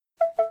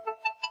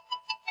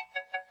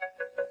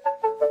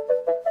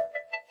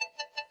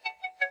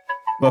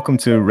Welcome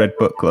to Red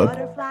Book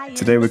Club.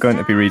 Today we're going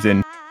to be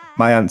reading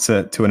My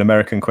Answer to an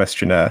American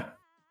Questionnaire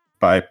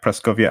by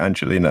Praskovia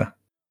Angelina,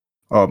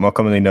 or more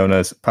commonly known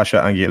as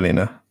Pasha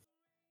Angelina.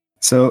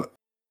 So,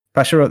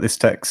 Pasha wrote this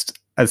text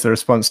as a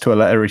response to a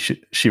letter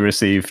she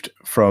received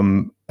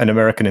from an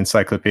American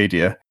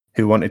encyclopedia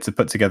who wanted to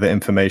put together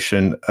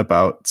information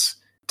about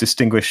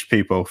distinguished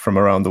people from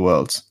around the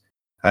world.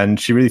 And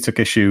she really took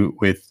issue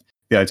with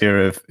the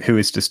idea of who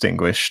is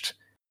distinguished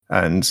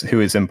and who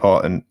is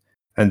important,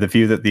 and the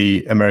view that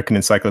the American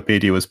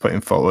Encyclopedia was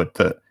putting forward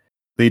that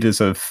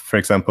leaders of, for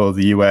example,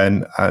 the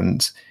UN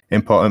and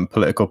important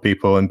political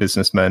people and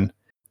businessmen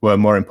were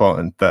more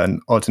important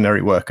than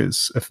ordinary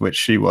workers, of which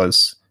she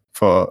was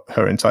for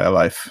her entire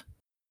life.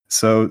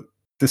 So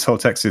this whole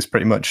text is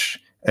pretty much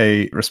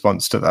a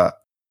response to that.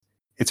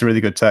 It's a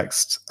really good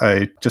text.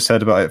 I just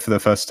heard about it for the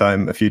first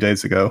time a few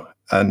days ago,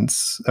 and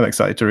I'm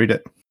excited to read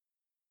it.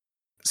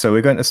 So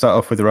we're going to start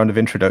off with a round of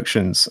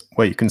introductions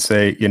where you can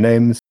say your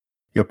names,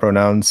 your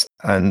pronouns,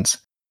 and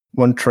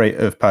one trait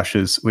of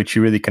Pasha's which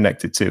you really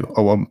connected to,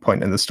 or one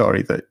point in the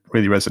story that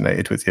really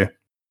resonated with you.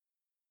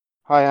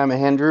 Hi, I'm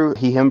Andrew,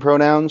 he, him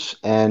pronouns,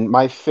 and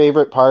my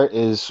favorite part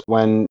is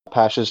when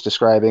Pasha's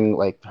describing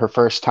like her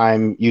first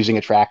time using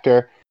a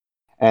tractor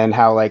and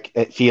how like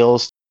it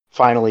feels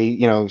finally,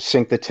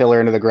 sink the tiller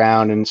into the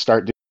ground and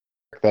start doing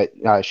work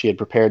that she had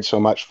prepared so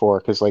much for.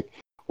 Because like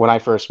when I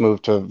first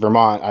moved to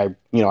Vermont,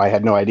 I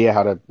had no idea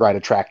how to ride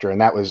a tractor, and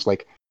that was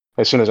like,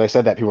 as soon as I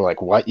said that, people were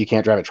like, "What? You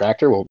can't drive a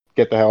tractor? Well,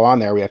 get the hell on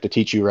there. We have to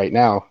teach you right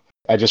now."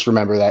 I just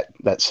remember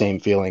that same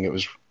feeling. It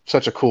was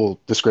such a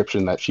cool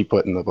description that she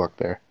put in the book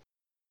there.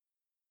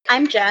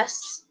 I'm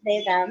Jess,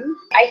 they, them.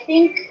 I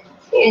think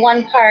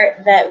one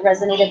part that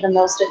resonated the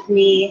most with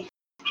me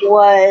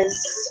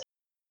was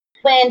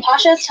when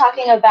Pasha's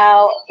talking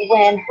about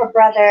when her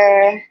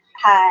brother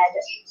had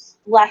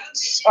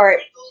left, or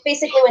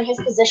basically when his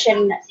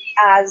position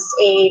as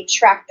a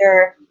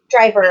tractor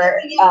driver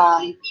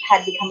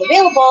had become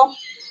available,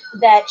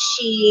 that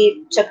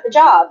she took the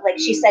job. Like,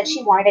 she said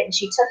she wanted it and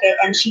she took it,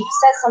 and she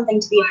said something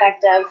to the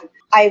effect of,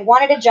 I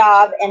wanted a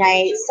job and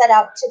I set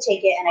out to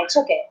take it and I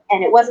took it.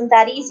 And it wasn't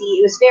that easy.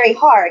 It was very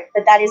hard,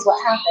 but that is what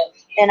happened.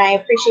 And I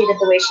appreciated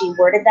the way she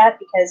worded that,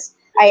 because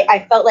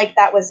I felt like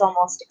that was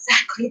almost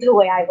exactly the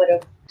way I would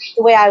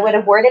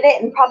have worded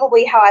it, and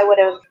probably how I would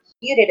have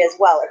viewed it as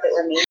well if it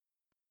were me.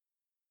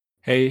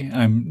 Hey,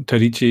 I'm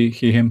Tadichi,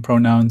 he, him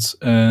pronouns,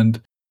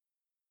 and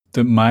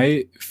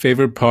my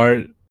favorite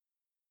part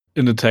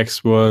in the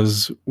text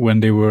was when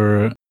they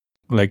were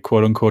like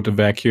quote unquote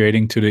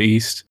evacuating to the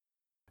east,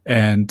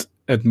 and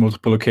at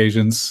multiple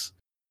occasions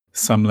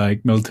some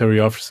like military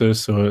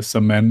officers or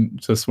some men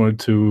just wanted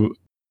to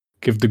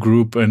give the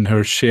group and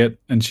her shit,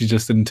 and she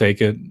just didn't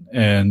take it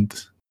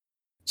and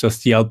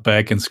just yelled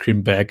back and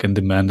screamed back and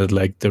demanded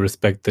like the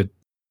respect that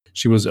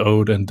she was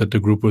owed and that the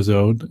group was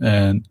owed,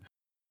 and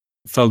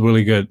felt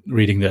really good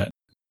reading that.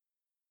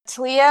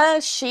 Talia,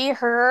 she,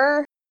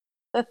 her.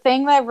 The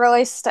thing that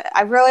really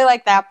I really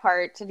liked that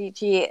part,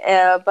 Tadichi,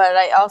 but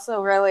I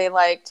also really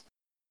liked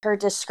her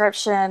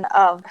description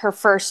of her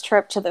first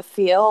trip to the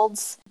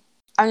fields.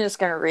 I'm just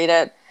going to read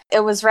it.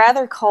 It was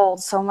rather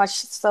cold, so much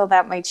so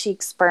that my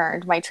cheeks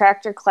burned. My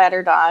tractor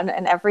clattered on,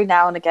 and every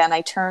now and again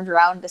I turned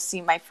around to see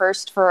my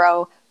first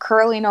furrow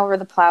curling over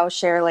the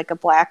plowshare like a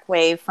black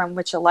wave from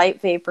which a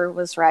light vapor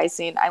was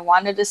rising. I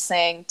wanted to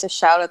sing, to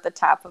shout at the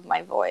top of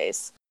my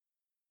voice.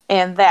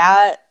 And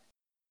that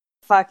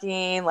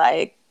fucking,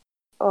 like,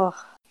 oh,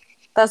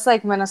 that's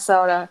like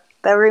Minnesota.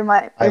 That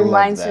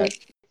reminds me.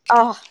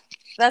 Oh,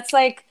 that's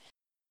like,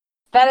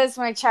 that is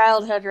my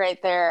childhood right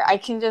there. I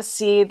can just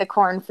see the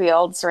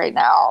cornfields right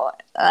now.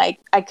 Like,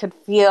 I could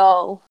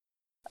feel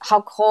how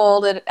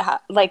cold it,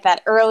 like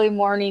that early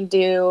morning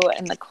dew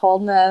and the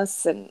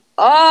coldness, and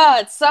oh,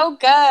 it's so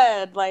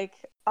good. Like,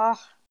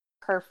 oh,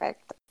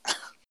 perfect.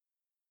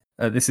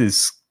 This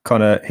is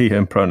Connor, he,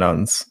 him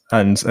pronouns,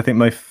 and I think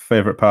my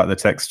favorite part of the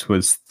text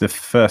was the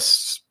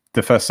first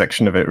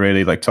section of it,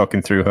 really, like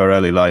talking through her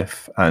early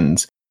life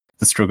and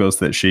the struggles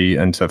that she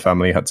and her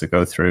family had to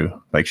go through.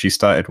 Like, she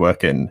started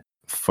working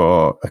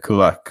for a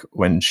kulak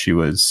when she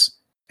was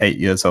 8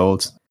 years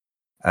old,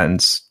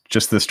 and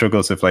just the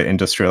struggles of like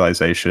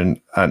industrialization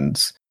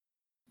and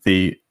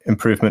the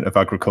improvement of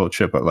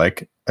agriculture, but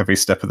like every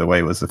step of the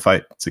way was a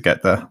fight to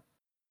get there.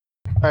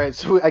 All right,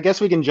 so I guess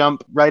we can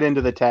jump right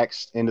into the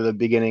text, into the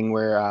beginning,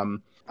 where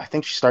I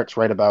think she starts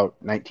right about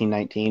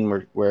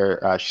 1919,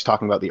 where she's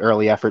talking about the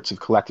early efforts of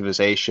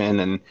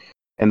collectivization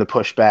and the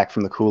pushback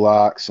from the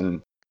kulaks,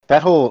 and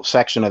that whole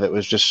section of it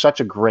was just such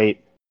a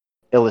great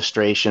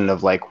illustration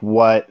of like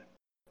what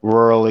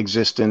rural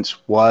existence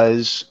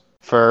was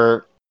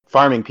for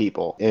farming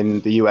people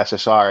in the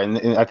USSR.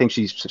 And I think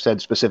she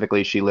said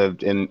specifically she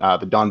lived in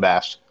the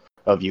Donbass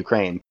of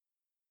Ukraine.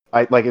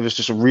 It was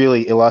just a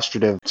really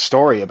illustrative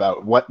story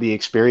about what the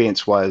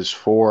experience was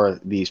for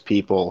these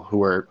people who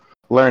were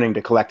learning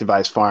to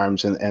collectivize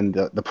farms, and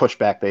the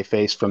pushback they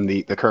faced from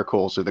the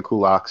Kirkuls or the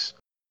kulaks.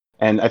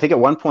 And I think at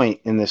one point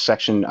in this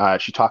section,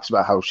 she talks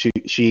about how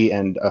she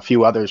and a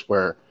few others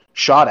were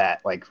shot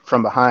at like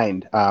from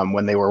behind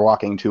when they were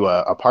walking to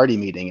a party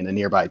meeting in a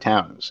nearby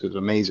town. It was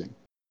amazing.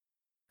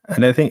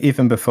 And I think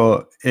even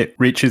before it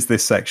reaches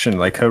this section,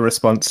 like her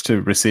response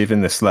to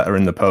receiving this letter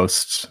in the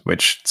post,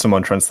 which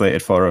someone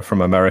translated for her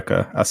from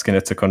America, asking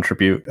her to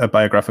contribute a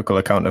biographical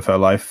account of her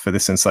life for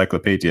this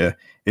encyclopedia,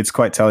 it's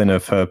quite telling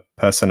of her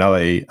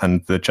personality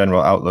and the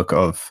general outlook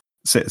of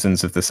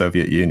citizens of the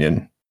Soviet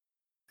Union.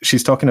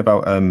 She's talking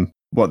about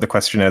what the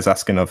questionnaire is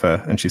asking of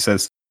her, and she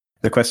says,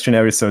 "The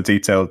questionnaire is so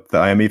detailed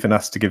that I am even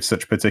asked to give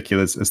such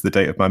particulars as the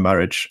date of my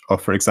marriage, or,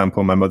 for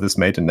example, my mother's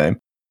maiden name.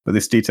 But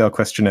this detailed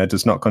questionnaire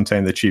does not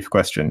contain the chief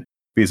question,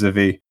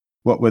 vis-a-vis,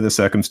 what were the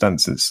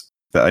circumstances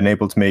that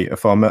enabled me, a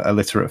former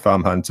illiterate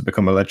farmhand, to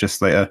become a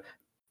legislator,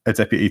 a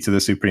deputy to the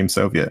Supreme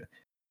Soviet?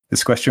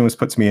 This question was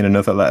put to me in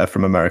another letter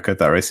from America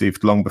that I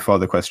received long before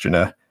the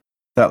questionnaire.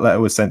 That letter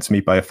was sent to me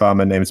by a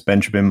farmer named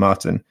Benjamin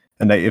Martin,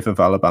 a native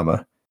of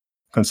Alabama.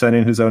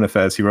 Concerning his own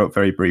affairs, he wrote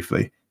very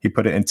briefly. He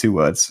put it in 2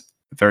 words,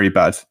 very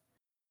bad.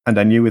 And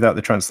I knew without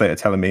the translator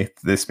telling me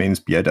that this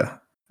means bieda,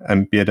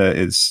 and bieda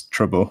is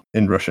trouble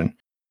in Russian.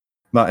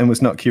 Martin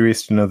was not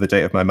curious to know the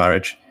date of my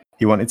marriage.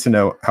 He wanted to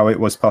know how it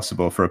was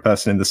possible for a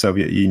person in the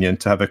Soviet Union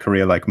to have a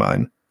career like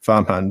mine,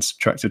 farmhand,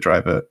 tractor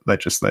driver,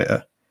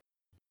 legislator."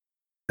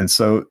 And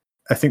so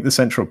I think the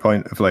central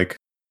point of like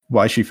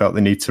why she felt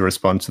the need to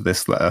respond to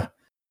this letter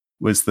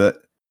was that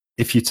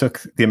if you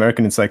took the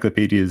American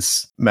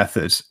Encyclopedia's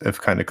method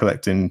of kind of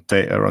collecting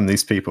data on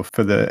these people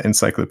for the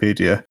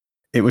encyclopedia,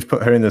 it would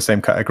put her in the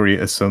same category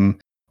as some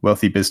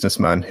wealthy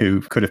businessman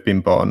who could have been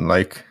born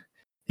like,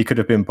 he could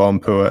have been born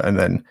poor and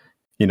then,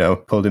 you know,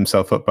 pulled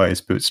himself up by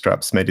his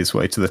bootstraps, made his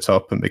way to the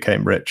top and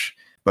became rich.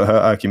 But her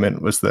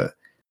argument was that,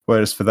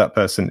 whereas for that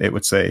person, it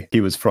would say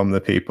he was from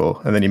the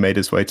people and then he made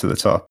his way to the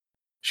top.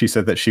 She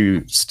said that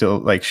she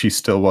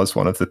still was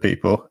one of the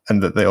people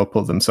and that they all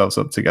pulled themselves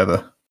up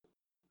together.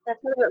 That's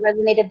what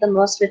resonated the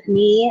most with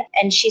me.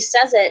 And she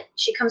says it,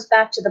 she comes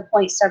back to the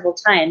point several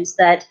times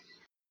that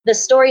the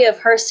story of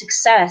her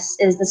success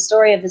is the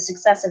story of the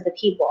success of the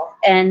people.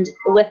 And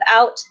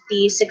without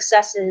the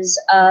successes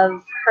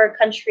of her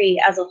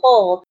country as a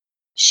whole,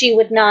 she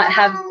would not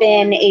have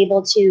been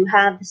able to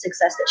have the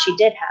success that she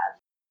did have.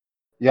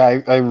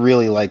 Yeah, I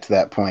really liked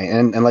that point.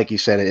 And like you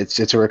said,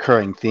 it's a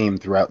recurring theme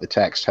throughout the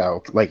text,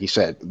 how, like you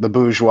said, the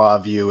bourgeois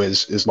view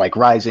is like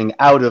rising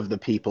out of the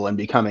people and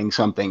becoming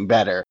something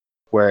better.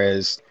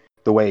 Whereas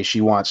the way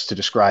she wants to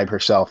describe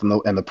herself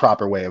and the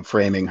proper way of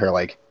framing her,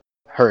 like,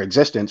 her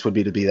existence would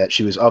be to be that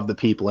she was of the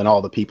people and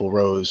all the people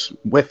rose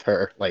with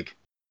her, like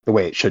the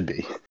way it should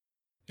be.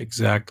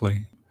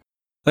 Exactly.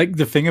 Like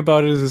the thing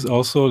about it is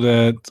also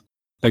that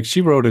like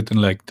she wrote it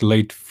in like the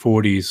late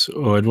 40s,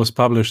 or it was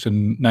published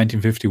in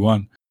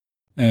 1951.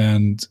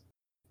 And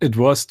it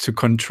was to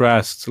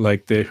contrast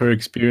like her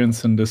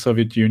experience in the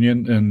Soviet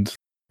Union and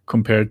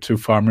compared to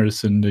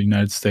farmers in the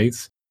United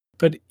States.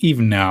 But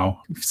even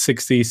now,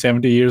 60,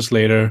 70 years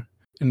later,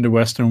 in the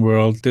Western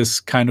world, this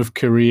kind of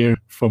career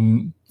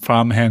from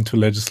farmhand to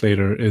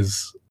legislator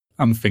is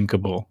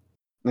unthinkable.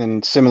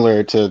 And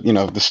similar to, you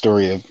know, the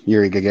story of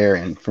Yuri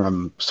Gagarin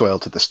from Soil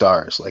to the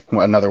Stars, like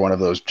another one of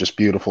those just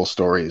beautiful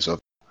stories of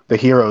the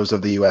heroes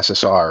of the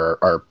USSR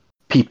are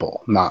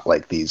people, not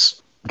like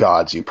these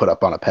gods you put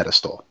up on a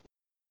pedestal.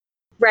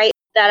 Right.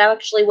 That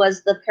actually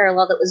was the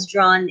parallel that was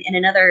drawn in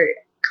another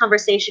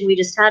conversation we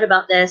just had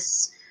about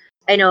this.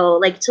 I know,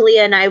 like,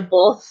 Talia and I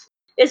both,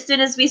 as soon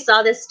as we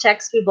saw this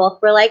text, we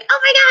both were like,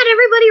 oh my God,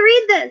 everybody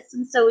read this.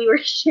 And so we were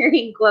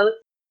sharing quotes.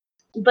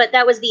 But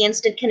that was the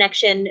instant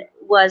connection,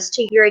 was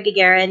to Yuri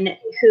Gagarin,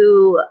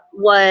 who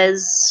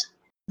was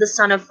the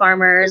son of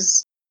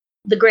farmers,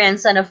 the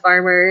grandson of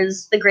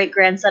farmers, the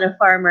great-grandson of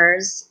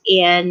farmers.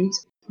 And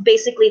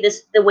basically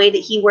the way that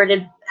he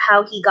worded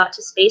how he got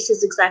to space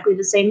is exactly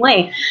the same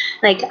way.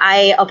 Like,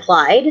 I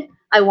applied.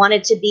 I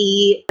wanted to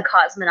be a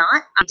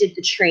cosmonaut. I did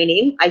the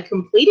training. I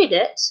completed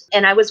it,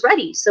 and I was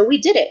ready. So we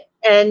did it.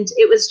 And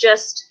it was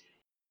just,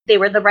 they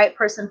were the right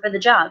person for the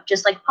job,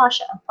 just like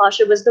Pasha.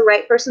 Pasha was the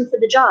right person for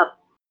the job.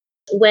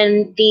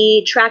 When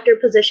the tractor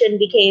position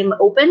became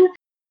open,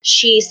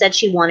 she said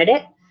she wanted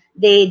it.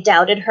 They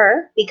doubted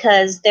her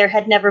because there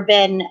had never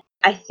been,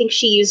 I think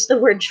she used the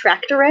word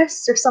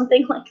tractoress or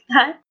something like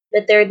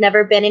that there had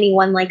never been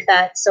anyone like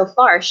that so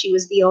far. She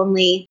was the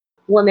only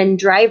woman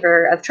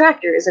driver of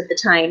tractors at the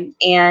time.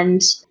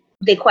 And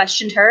they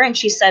questioned her and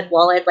she said,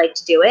 well, I'd like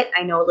to do it.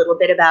 I know a little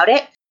bit about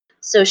it.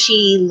 So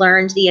she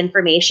learned the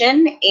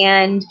information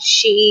and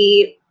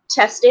she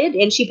tested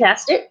and she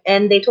passed it,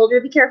 and they told her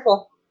to be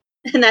careful.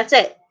 And that's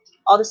it.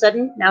 All of a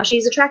sudden, now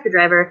she's a tractor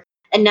driver.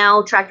 And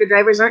now tractor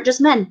drivers aren't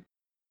just men.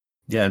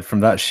 Yeah, and from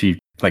that she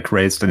like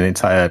raised an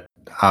entire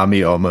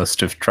army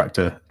almost of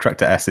tractor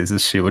S's,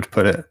 as she would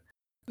put it.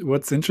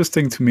 What's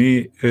interesting to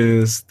me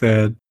is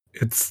that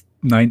it's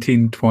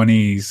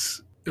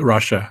 1920s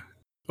Russia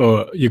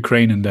or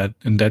Ukraine in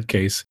that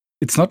case.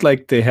 It's not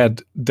like they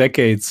had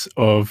decades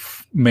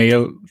of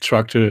male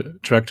tractor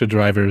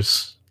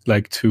drivers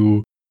like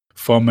to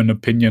form an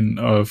opinion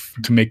of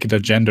to make it a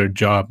gendered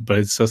job, but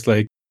it's just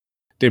like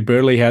they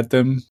barely had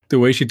them. The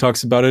way she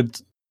talks about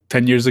it,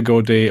 10 years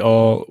ago, they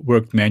all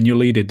worked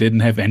manually. They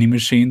didn't have any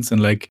machines.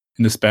 And like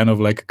in the span of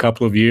like a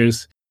couple of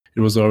years, it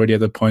was already at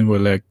the point where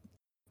like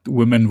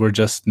women were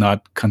just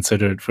not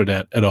considered for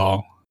that at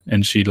all.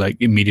 And she like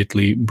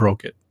immediately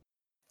broke it.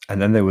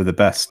 And then they were the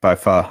best by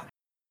far.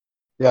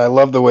 Yeah, I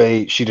love the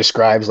way she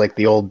describes like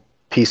the old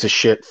piece of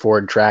shit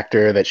Ford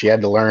tractor that she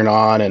had to learn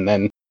on, and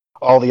then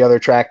all the other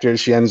tractors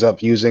she ends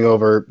up using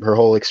over her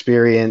whole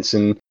experience,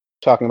 and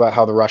talking about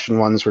how the Russian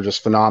ones were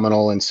just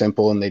phenomenal and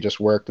simple and they just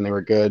worked and they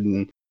were good,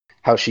 and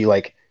how she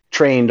like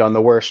trained on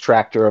the worst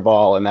tractor of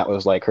all, and that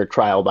was like her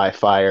trial by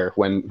fire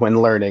when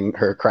learning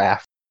her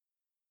craft.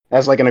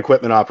 As like an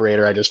equipment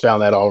operator, I just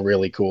found that all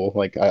really cool.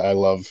 Like I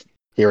love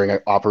hearing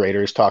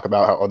operators talk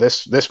about how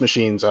this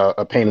machine's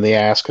a pain in the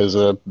ass because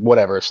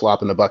whatever,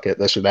 slop in the bucket,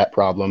 this or that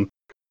problem.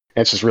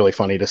 And it's just really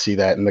funny to see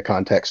that in the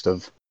context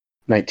of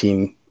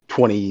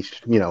 1920,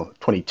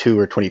 22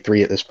 or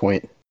 23 at this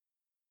point.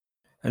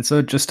 And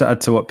so just to add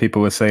to what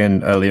people were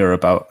saying earlier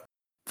about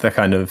the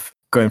kind of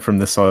going from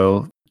the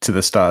soil to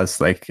the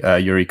stars, like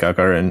Yuri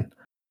Gagarin,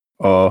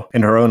 or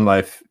in her own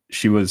life,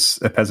 she was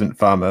a peasant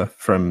farmer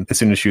from as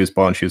soon as she was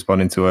born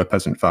into a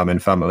peasant farming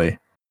family.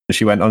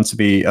 She went on to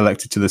be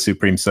elected to the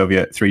Supreme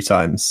Soviet 3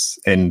 times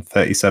in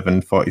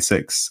 37,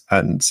 46,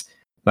 and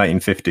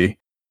 1950.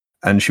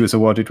 And she was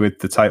awarded with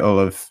the title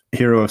of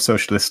Hero of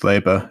Socialist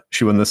Labour.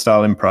 She won the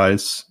Stalin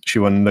Prize. She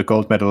won the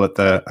gold medal at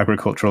the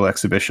Agricultural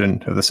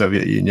Exhibition of the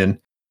Soviet Union.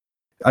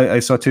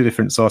 I saw 2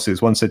 different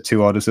sources. One said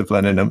 2 Orders of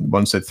Lenin and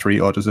one said 3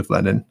 Orders of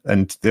Lenin.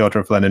 And the Order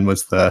of Lenin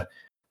was the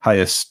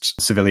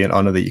highest civilian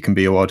honor that you can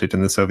be awarded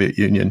in the Soviet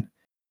Union.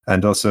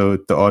 And also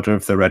the Order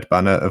of the Red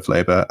Banner of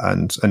Labour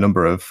and a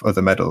number of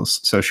other medals.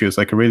 So she was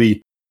like a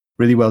really,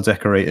 really well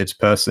decorated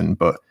person,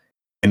 but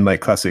in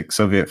like classic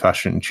Soviet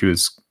fashion, she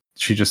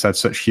just had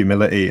such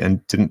humility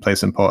and didn't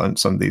place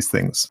importance on these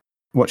things.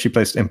 What she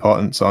placed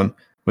importance on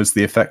was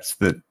the effect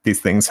that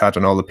these things had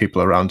on all the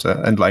people around her,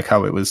 and like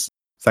how it was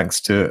thanks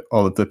to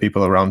all of the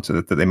people around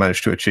her that they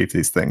managed to achieve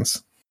these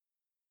things.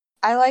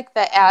 I like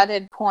the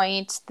added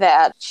point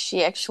that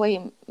she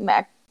actually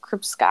met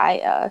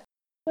Krupskaya.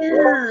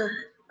 Yeah.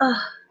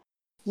 Oh.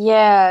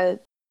 Yeah.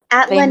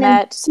 At they Lenin.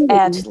 met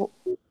at...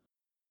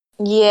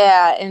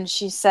 Yeah, and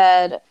she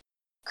said...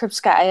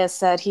 Krupskaya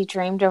said he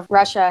dreamed of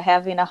Russia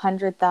having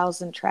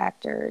 100,000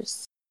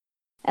 tractors.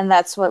 And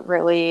that's what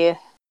really...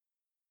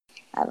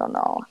 I don't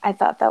know. I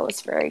thought that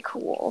was very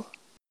cool.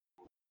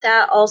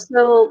 That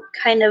also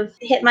kind of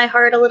hit my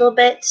heart a little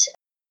bit.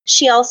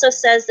 She also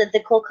says that the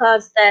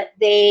kolkhoz that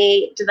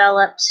they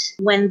developed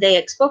when they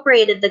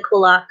expropriated the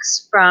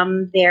kulaks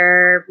from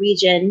their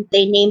region,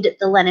 they named it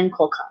the Lenin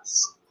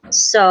kolkhoz.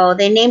 So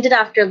they named it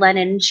after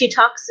Lenin. She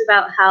talks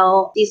about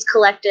how these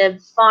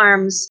collective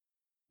farms,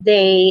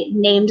 they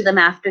named them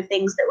after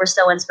things that were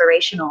so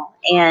inspirational,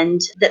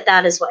 and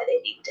that is why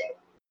they named it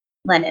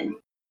Lenin.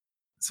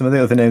 Some of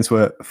the other names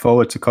were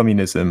Forward to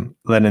Communism,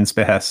 Lenin's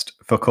Behest,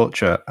 For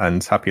Culture,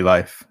 and Happy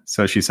Life.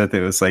 So she said that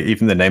it was like,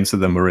 even the names of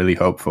them were really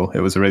hopeful.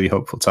 It was a really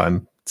hopeful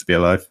time to be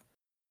alive.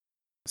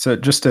 So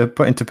just to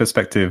put into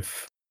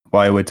perspective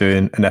why we're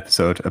doing an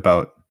episode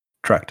about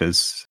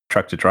tractors,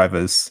 tractor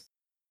drivers,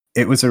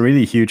 it was a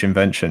really huge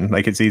invention.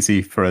 Like, it's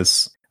easy for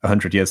us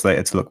 100 years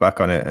later to look back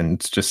on it and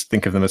just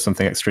think of them as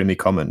something extremely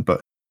common.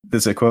 But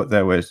there's a quote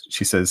there where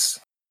she says,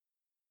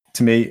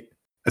 "To me,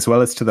 as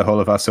well as to the whole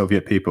of our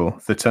Soviet people,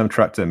 the term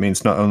tractor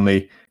means not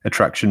only a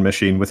traction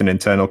machine with an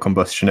internal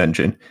combustion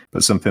engine,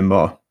 but something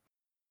more.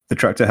 The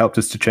tractor helped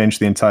us to change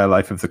the entire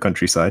life of the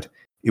countryside.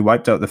 It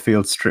wiped out the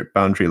field strip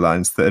boundary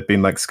lines that had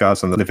been like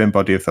scars on the living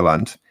body of the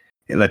land.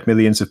 It led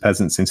millions of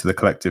peasants into the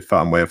collective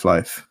farm way of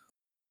life."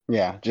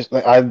 Yeah, just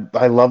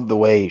I love the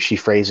way she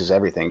phrases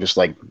everything, just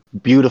like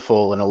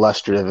beautiful and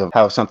illustrative of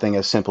how something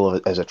as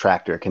simple as a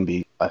tractor can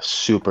be a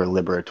super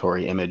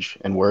liberatory image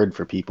and word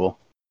for people.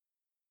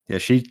 Yeah,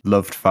 she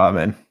loved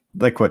farming.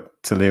 Like what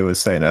Talia was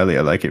saying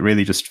earlier, like it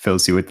really just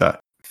fills you with that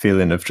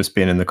feeling of just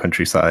being in the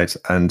countryside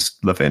and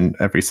loving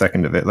every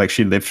second of it. Like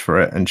she lived for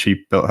it and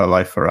she built her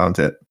life around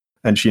it.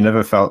 And she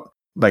never felt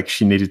like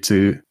she needed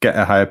to get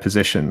a higher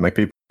position. Like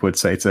people would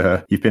say to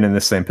her, "You've been in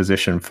the same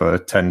position for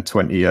 10,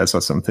 20 years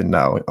or something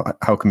now.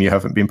 How come you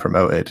haven't been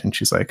promoted?" And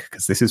she's like,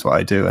 "Because this is what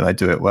I do and I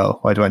do it well.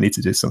 Why do I need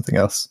to do something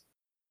else?"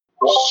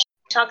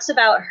 Talks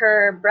about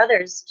her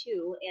brothers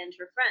too and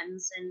her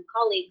friends and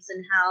colleagues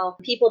and how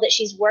people that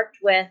she's worked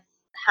with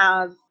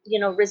have,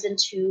 risen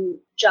to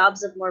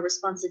jobs of more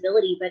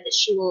responsibility, but that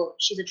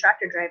she's a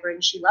tractor driver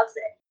and she loves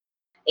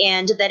it.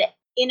 And that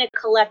in a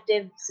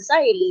collective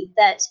society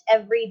that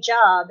every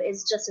job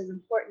is just as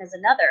important as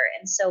another.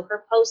 And so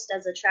her post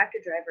as a tractor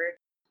driver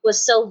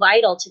was so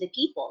vital to the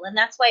people. And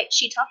that's why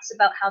she talks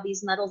about how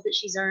these medals that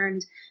she's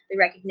earned, the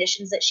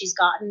recognitions that she's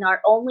gotten,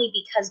 are only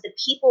because the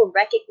people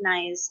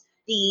recognize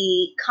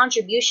the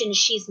contribution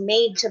she's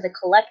made to the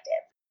collective,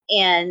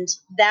 and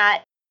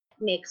that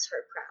makes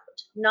her proud.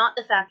 Not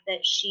the fact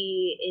that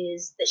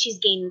she's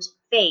gained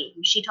fame.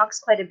 She talks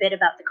quite a bit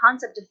about the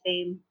concept of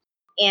fame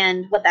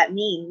and what that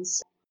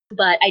means,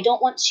 but I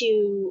don't want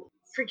to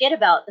forget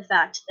about the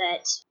fact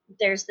that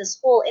there's this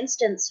whole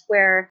instance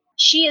where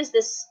she is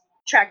this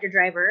tractor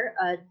driver,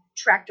 a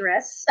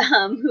tractoress,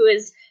 who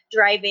is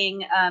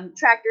driving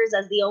tractors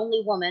as the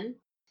only woman.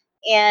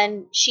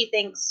 And she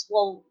thinks,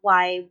 well,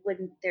 why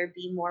wouldn't there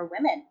be more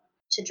women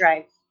to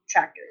drive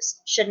tractors?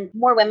 Shouldn't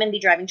more women be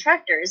driving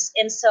tractors?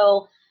 And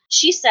so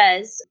she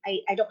says,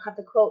 I don't have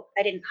the quote,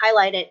 I didn't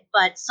highlight it,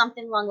 but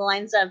something along the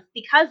lines of,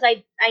 because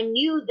I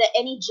knew that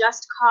any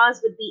just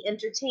cause would be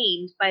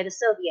entertained by the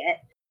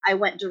Soviet, I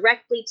went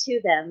directly to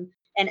them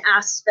and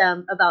asked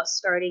them about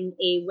starting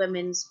a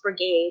women's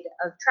brigade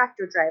of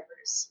tractor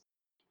drivers,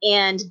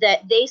 and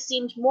that they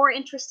seemed more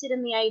interested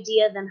in the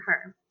idea than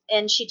her.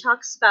 And she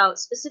talks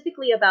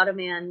specifically about a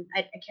man,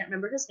 I can't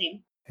remember his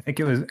name. I think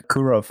it was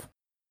Kurov.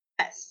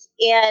 Yes.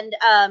 And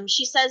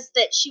she says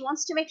that she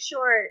wants to make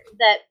sure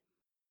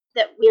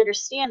that we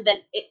understand that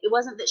it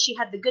wasn't that she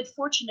had the good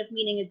fortune of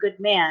meeting a good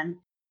man,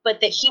 but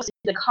that he was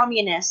a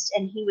communist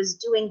and he was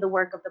doing the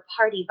work of the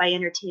party by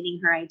entertaining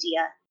her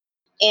idea.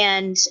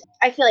 And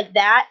I feel like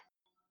that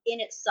in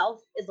itself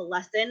is a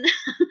lesson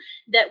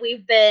that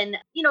we've been,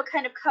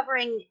 kind of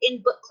covering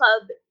in book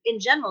club in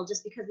general,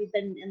 just because we've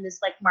been in this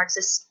like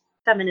Marxist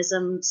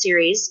feminism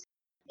series,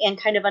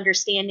 and kind of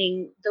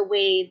understanding the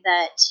way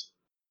that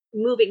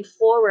moving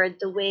forward,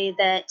 the way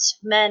that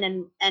men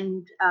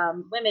and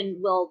women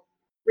will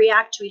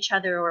react to each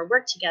other or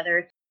work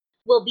together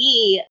will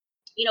be,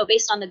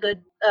 based on the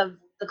good of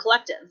the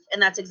collective.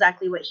 And that's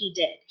exactly what he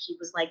did. He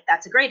was like,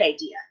 that's a great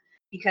idea,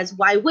 because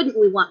why wouldn't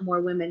we want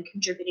more women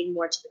contributing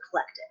more to the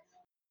collective?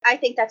 I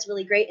think that's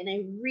really great. And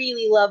I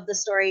really love the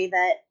story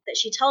that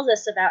she tells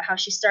us about how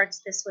she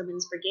starts this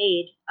women's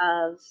brigade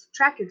of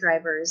tractor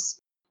drivers,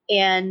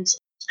 and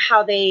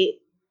how they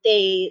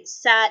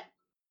sat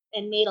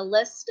and made a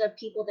list of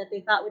people that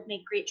they thought would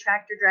make great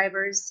tractor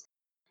drivers.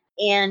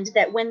 And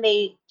that when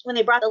they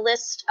brought the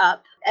list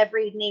up,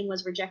 every name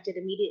was rejected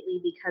immediately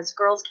because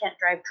girls can't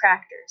drive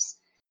tractors.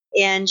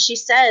 And she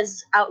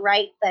says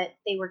outright that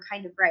they were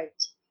kind of right,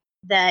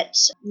 that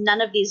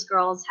none of these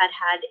girls had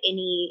had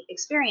any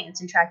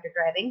experience in tractor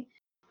driving,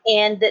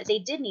 and that they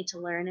did need to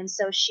learn. And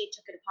so she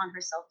took it upon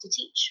herself to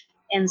teach.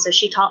 And so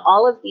she taught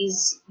all of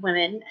these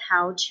women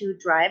how to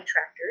drive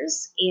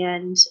tractors,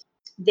 and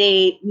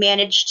they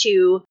managed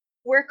to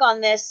work on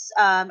this.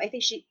 I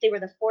think they were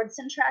the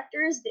Fordson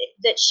tractors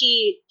that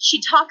she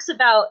talks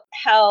about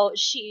how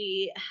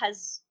she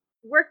has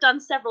worked on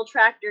several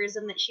tractors,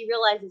 and that she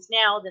realizes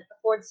now that the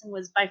Fordson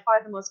was by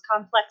far the most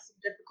complex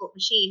and difficult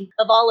machine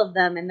of all of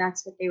them, and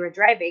that's what they were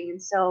driving.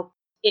 And so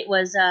it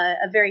was a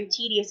very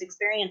tedious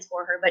experience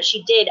for her, but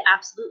she did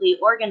absolutely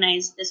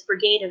organize this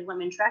brigade of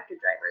women tractor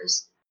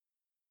drivers.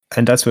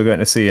 And as we're going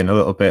to see in a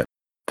little bit,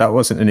 that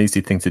wasn't an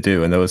easy thing to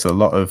do, and there was a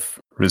lot of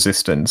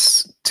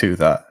resistance to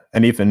that.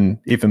 And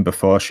even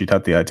before she'd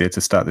had the idea to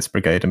start this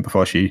brigade, and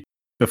before she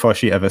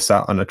ever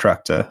sat on a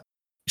tractor,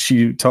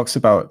 she talks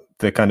about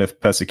the kind of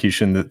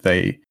persecution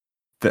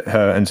that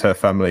her and her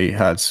family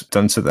had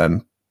done to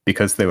them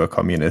because they were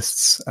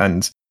communists,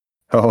 and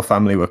her whole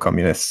family were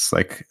communists.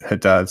 Like her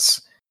dad's,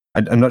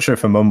 I'm not sure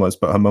if her mum was,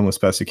 but her mum was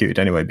persecuted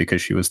anyway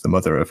because she was the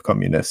mother of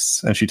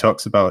communists. And she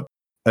talks about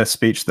a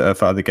speech that her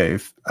father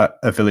gave at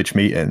a village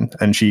meeting,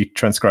 and she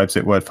transcribes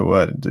it word for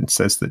word and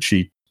says that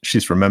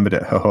she's remembered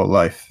it her whole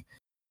life.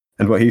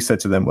 And what he said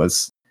to them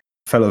was,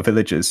 "Fellow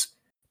villagers,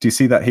 do you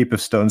see that heap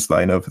of stones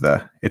lying over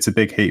there? It's a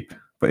big heap,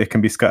 but it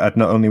can be scattered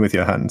not only with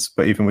your hands,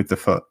 but even with the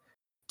foot.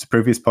 To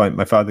prove his point,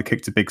 my father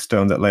kicked a big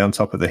stone that lay on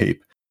top of the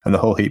heap, and the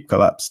whole heap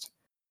collapsed.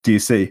 Do you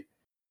see?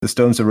 The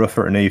stones are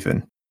rougher and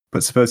even,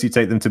 but suppose you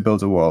take them to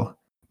build a wall,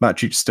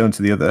 match each stone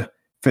to the other,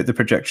 fit the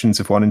projections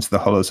of one into the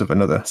hollows of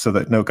another so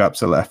that no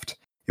gaps are left.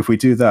 If we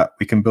do that,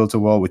 we can build a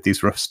wall with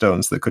these rough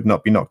stones that could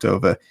not be knocked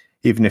over,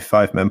 even if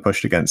 5 men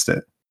pushed against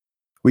it.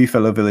 We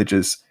fellow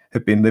villagers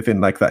have been living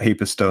like that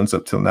heap of stones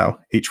up till now,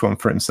 each one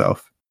for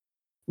himself.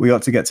 We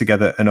ought to get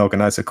together and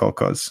organize a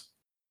kolkhoz.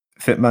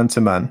 Fit man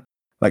to man,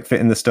 like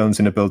fitting the stones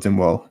in a building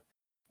wall.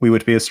 We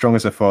would be as strong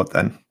as a fort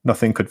then.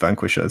 Nothing could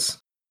vanquish us."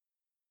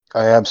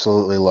 I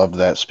absolutely loved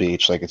that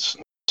speech. Like, it's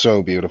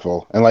so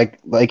beautiful. And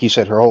like you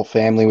said, her whole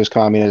family was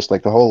communist.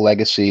 Like, the whole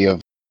legacy of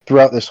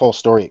throughout this whole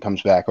story, it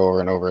comes back over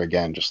and over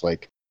again. Just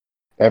like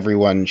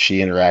everyone she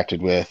interacted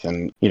with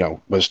and,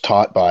 was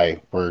taught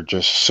by were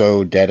just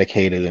so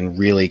dedicated and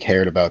really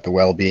cared about the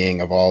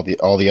well-being of all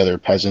the other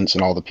peasants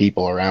and all the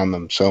people around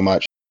them so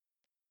much.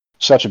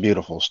 Such a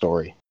beautiful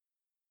story.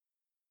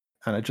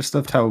 And I just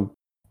loved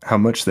how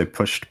much they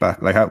pushed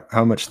back, like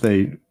how much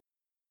they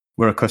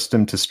were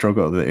accustomed to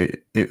struggle. That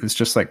it was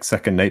just like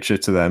second nature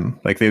to them.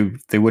 Like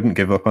they wouldn't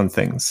give up on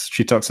things.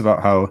 She talks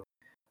about how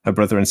her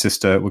brother and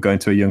sister were going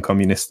to a Young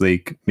Communist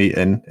League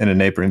meeting in a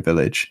neighboring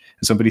village,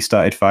 and somebody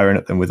started firing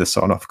at them with a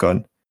sawn-off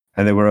gun,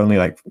 and they were only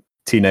like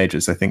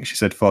teenagers. I think she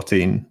said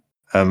 14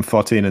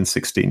 and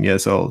 16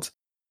 years old,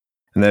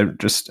 and they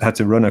just had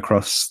to run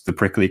across the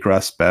prickly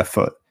grass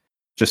barefoot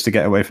just to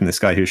get away from this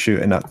guy who was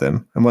shooting at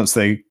them. And once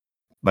they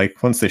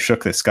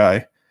shook this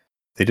guy,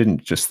 they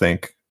didn't just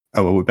think,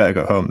 "Oh, well, we better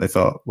go home." They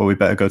thought, "Well, we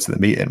better go to the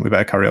meeting. We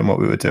better carry on what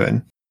we were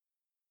doing."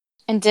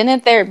 And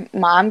didn't their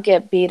mom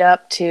get beat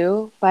up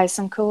too by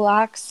some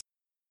kulaks?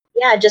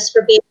 Yeah, just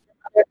for being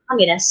they're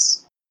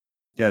communists.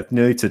 Yeah,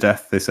 nearly to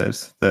death, they said.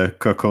 The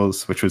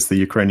Kokols, which was the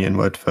Ukrainian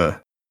word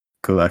for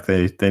Kulak,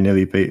 they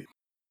nearly beat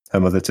her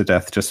mother to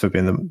death just for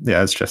being,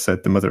 as Jess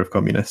said, the mother of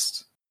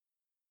communists.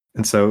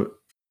 And so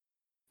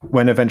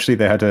when eventually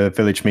they had a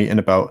village meeting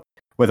about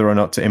whether or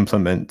not to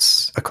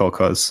implement a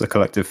kolkhoz, a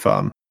collective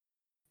farm,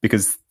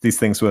 because these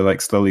things were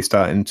like slowly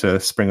starting to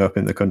spring up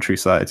in the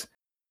countryside,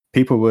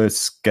 people were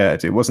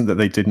scared. It wasn't that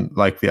they didn't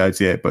like the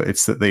idea, but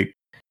it's that they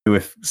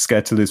were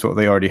scared to lose what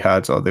they already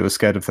had, or they were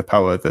scared of the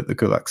power that the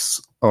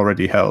kulaks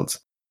already held.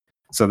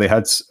 So they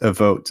had a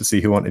vote to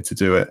see who wanted to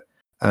do it.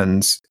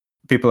 And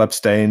people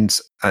abstained,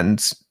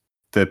 and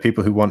the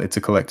people who wanted to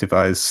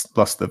collectivize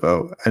lost the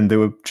vote, and they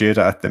were jeered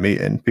at the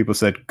meeting. People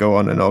said, go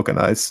on and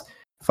organize.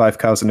 5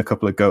 cows and a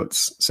couple of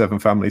goats, 7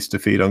 families to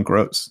feed on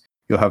groats.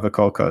 You'll have a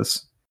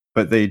kolkhoz.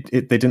 But they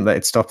didn't let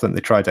it stop them.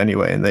 They tried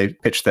anyway, and they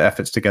pitched their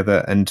efforts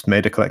together and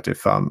made a collective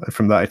farm. And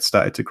from that, it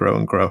started to grow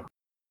and grow.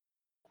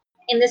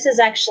 And this is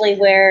actually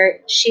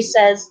where she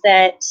says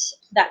that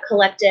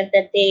collective,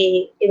 that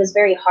it was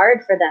very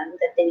hard for them,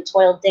 that they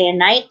toiled day and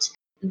night,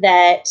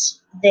 that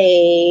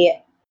they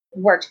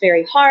worked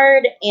very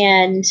hard,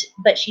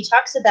 but she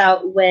talks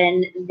about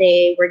when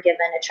they were given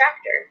a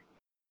tractor,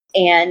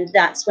 and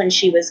that's when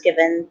she was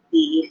given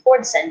the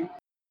Fordson,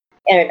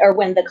 or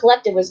when the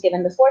collective was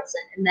given the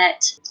Fordson, and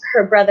that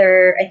her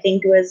brother, I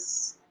think it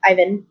was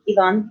Ivan,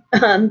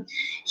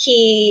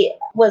 he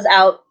was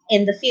out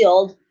in the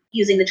field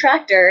using the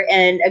tractor,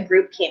 and a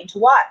group came to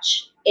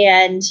watch,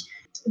 and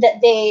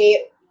that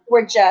they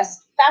were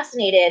just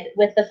fascinated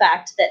with the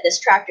fact that this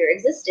tractor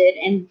existed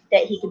and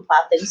that he could plow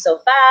things so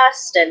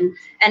fast, and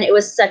it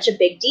was such a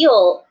big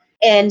deal.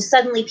 And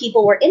suddenly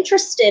people were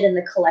interested in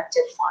the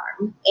collective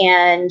farm,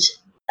 and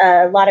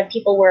a lot of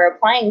people were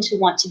applying to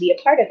want to be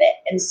a part of it.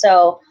 And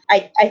so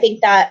I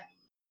think that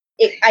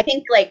I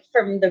think like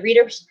from the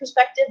reader's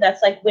perspective,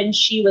 that's like when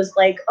she was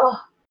like, oh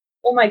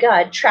my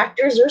God,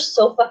 tractors are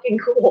so fucking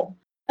cool.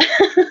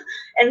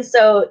 And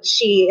so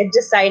she had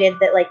decided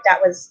that like that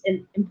was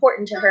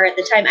important to her at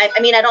the time. I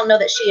mean, I don't know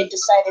that she had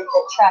decided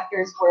that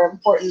tractors were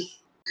important,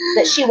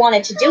 that she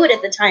wanted to do it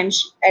at the time.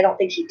 I don't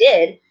think she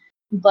did,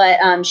 but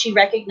she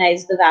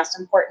recognized the vast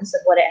importance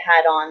of what it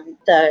had on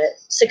the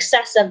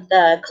success of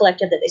the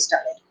collective that they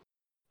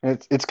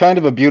started. It's kind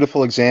of a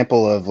beautiful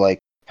example of like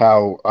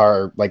how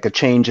a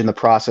change in the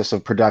process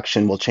of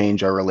production will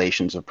change our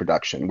relations of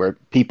production, where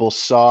people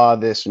saw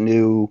this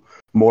new,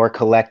 more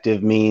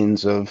collective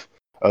means of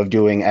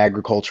doing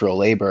agricultural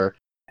labor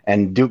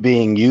and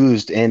being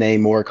used in a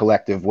more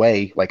collective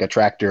way, like a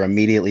tractor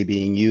immediately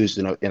being used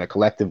in a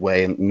collective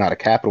way and not a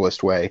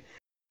capitalist way,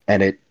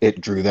 and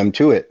it drew them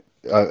to it.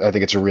 I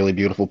think it's a really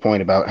beautiful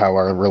point about how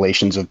our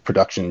relations of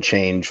production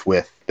change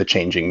with the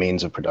changing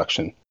means of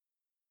production.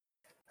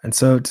 And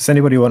so does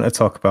anybody want to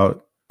talk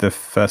about the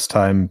first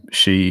time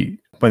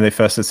when they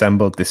first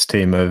assembled this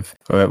team of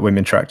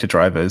women tractor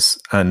drivers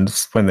and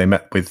when they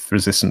met with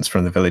resistance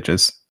from the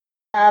villagers?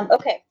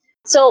 Okay.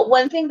 So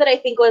one thing that I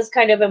think was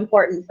kind of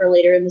important for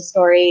later in the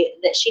story,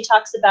 that she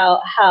talks about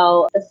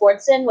how the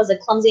Fordson was a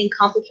clumsy and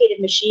complicated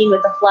machine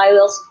with the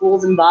flywheel,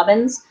 spools, and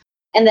bobbins,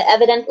 and that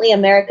evidently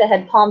America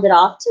had palmed it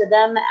off to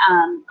them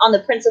on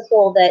the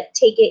principle that,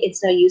 take it,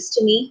 it's no use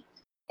to me.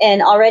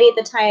 And already at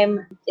the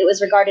time, it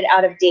was regarded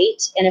out of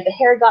date, and if a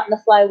hair got in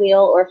the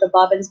flywheel or if the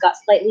bobbins got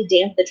slightly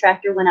damp, the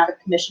tractor went out of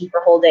commission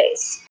for whole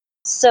days.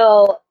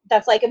 So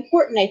that's like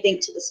important, I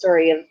think, to the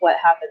story of what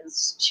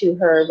happens to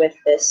her with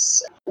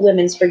this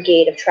women's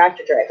brigade of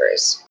tractor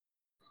drivers.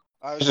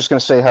 I was just going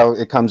to say how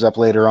it comes up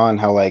later on,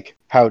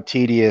 how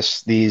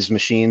tedious these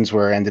machines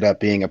ended up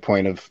being a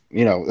point of,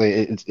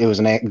 it was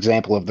an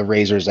example of the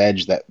razor's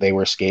edge that they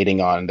were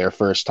skating on their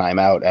first time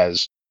out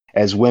as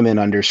women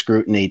under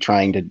scrutiny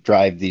trying to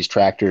drive these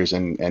tractors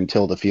and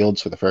till the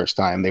fields for the first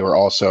time. They were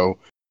also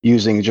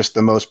using just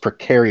the most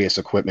precarious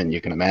equipment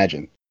you can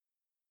imagine.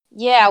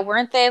 Yeah,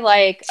 weren't they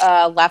like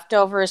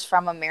leftovers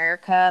from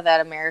America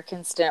that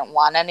Americans didn't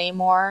want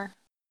anymore?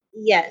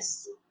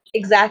 Yes,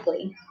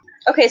 exactly.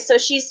 Okay, so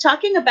she's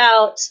talking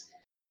about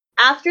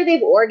after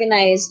they've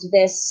organized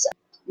this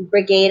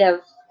brigade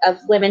of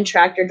women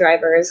tractor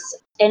drivers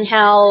and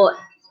how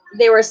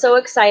they were so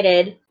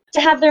excited to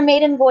have their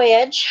maiden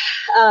voyage.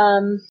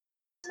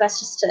 That's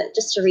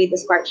just to read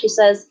this part. She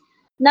says,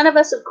 "None of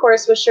us, of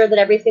course, was sure that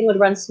everything would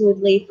run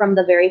smoothly from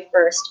the very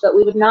first, but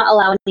we would not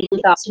allow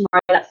any thoughts to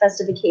mar that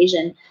festive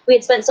occasion. We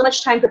had spent so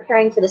much time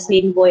preparing for this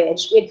maiden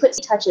voyage. We had put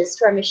touches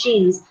to our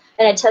machines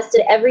and had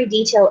tested every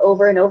detail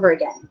over and over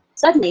again.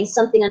 Suddenly,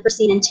 something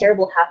unforeseen and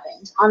terrible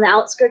happened. On the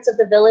outskirts of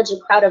the village, a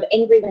crowd of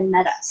angry men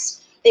met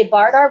us. They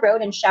barred our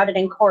road and shouted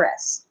in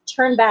chorus,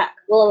 'Turn back.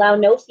 We'll allow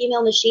no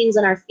female machines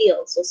in our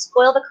fields. We'll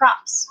spoil the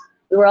crops.'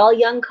 We were all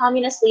young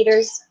communist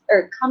leaguers,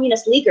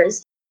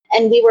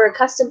 and we were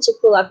accustomed to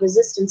Kulak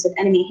resistance and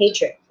enemy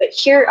hatred. But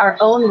here our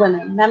own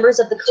women, members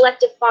of the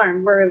collective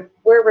farm, were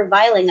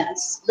reviling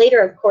us. Later,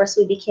 of course,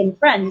 we became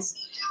friends,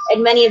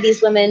 and many of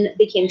these women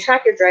became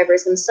tractor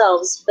drivers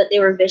themselves, but they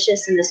were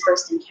vicious in this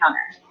first encounter."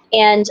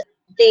 And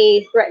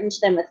they threatened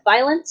them with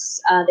violence.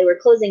 They were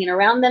closing in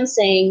around them,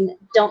 saying,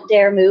 "Don't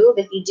dare move.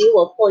 If you do,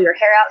 we'll pull your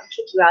hair out and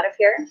kick you out of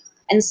here."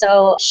 And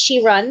so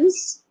she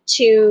runs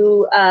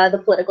to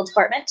the political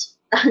department.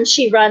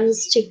 She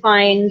runs to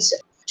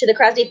the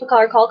Krasny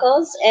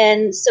Kalkos.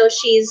 And so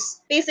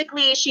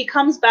she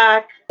comes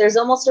back. There's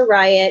almost a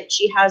riot.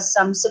 She has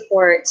some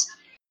support.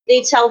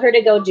 They tell her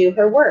to go do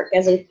her work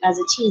as a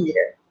team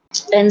leader.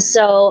 And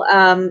so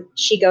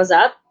she goes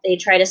up. They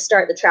try to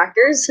start the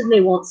tractors, and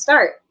they won't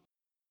start.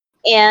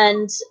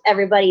 And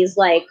everybody's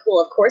like,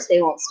 well, of course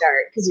they won't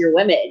start because you're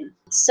women.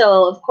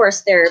 So, of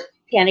course, they're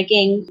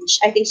panicking.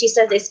 I think she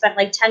said they spent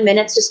like 10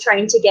 minutes just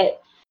trying to get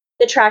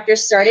the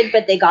tractors started,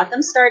 but they got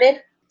them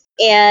started,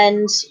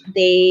 and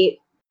they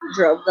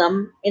drove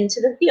them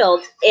into the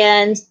field.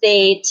 And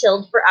they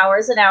tilled for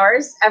hours and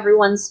hours.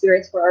 Everyone's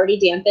spirits were already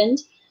dampened.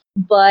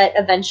 But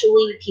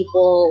eventually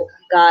people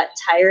got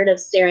tired of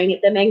staring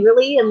at them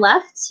angrily and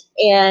left,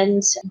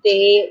 and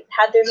they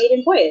had their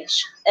maiden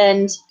voyage.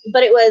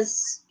 But it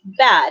was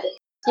bad.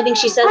 I think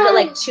she says that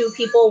like 2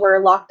 people were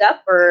locked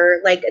up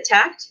or like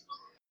attacked,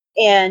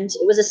 and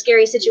it was a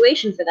scary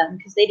situation for them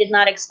because they did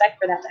not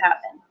expect for that to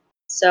happen.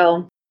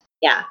 So,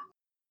 yeah.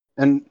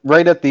 And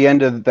right at the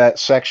end of that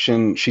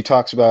section, she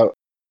talks about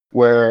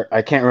where,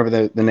 I can't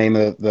remember the name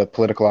of the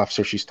political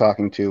officer she's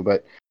talking to,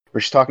 but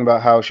where she's talking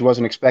about how she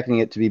wasn't expecting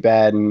it to be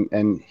bad,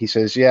 and he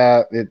says,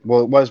 yeah, it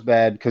was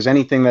bad, because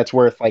anything that's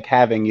worth like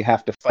having, you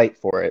have to fight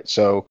for it.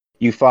 So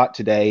you fought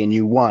today and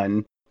you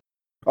won.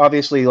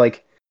 Obviously,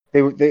 like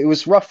it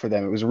was rough for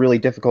them. It was a really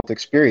difficult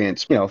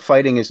experience. You know,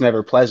 fighting is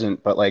never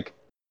pleasant, but like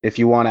if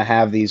you want to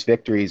have these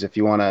victories, if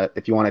you want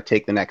to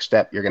take the next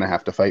step, you're going to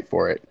have to fight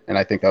for it. And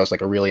I think that was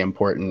like a really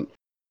important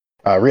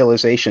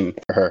realization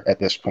for her at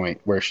this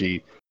point, where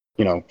she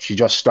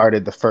just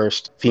started the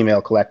first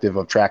female collective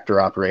of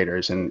tractor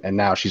operators, and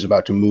now she's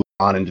about to move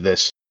on into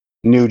this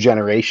new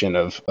generation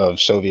of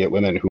Soviet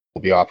women who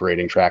will be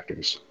operating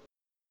tractors.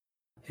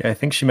 Yeah, I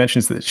think she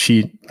mentions that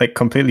she, like,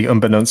 completely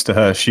unbeknownst to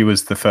her, she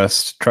was the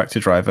first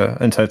tractor driver,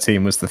 and her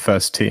team was the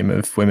first team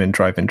of women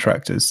driving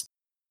tractors.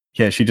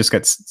 Yeah, she just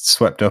gets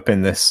swept up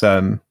in this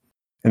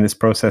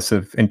process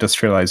of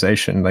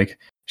industrialization. Like,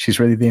 she's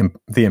really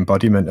the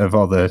embodiment of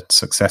all the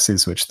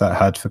successes which that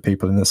had for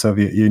people in the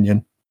Soviet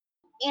Union.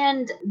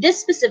 And this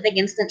specific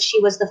instance, she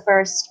was the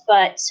first,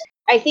 but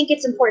I think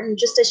it's important,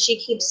 just as she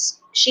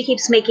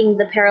keeps making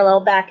the parallel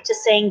back to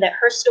saying that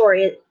her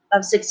story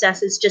of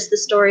success is just the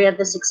story of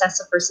the success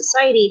of her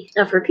society,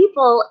 of her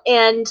people.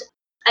 And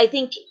I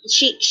think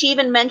she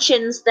even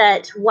mentions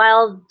that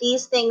while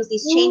these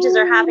changes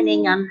are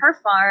happening on her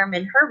farm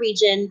in her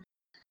region,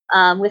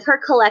 with her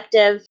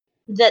collective,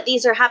 that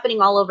these are happening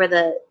all over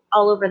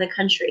the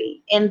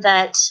country, and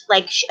that,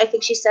 like, I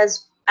think she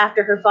says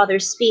after her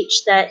father's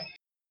speech that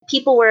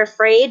people were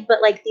afraid,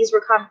 but like these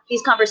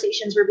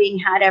conversations were being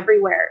had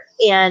everywhere.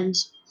 And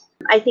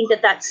I think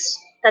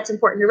that's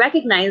important to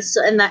recognize.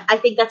 And I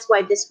think that's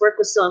why this work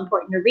was so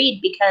important to read,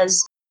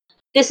 because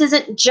this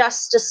isn't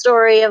just a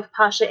story of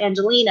Pasha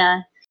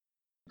Angelina.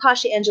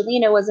 Pasha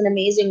Angelina was an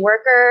amazing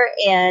worker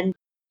and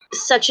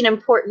such an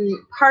important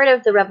part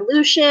of the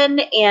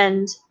revolution,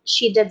 and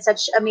she did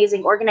such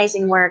amazing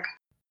organizing work.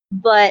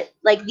 But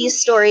like, these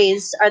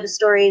stories are the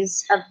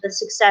stories of the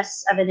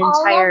success of an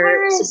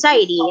entire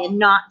society and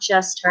not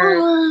just her.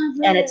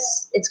 And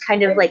it's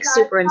kind of like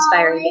super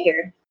inspiring to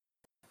hear.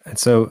 And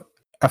so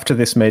after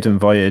this maiden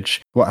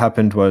voyage, what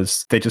happened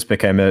was they just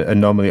became a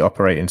normally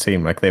operating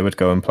team. Like, they would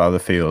go and plow the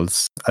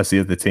fields as the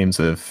other teams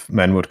of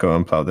men would go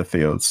and plow the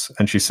fields.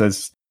 And she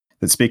says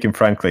that, speaking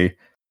frankly,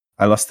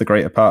 I lost the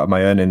greater part of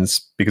my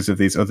earnings because of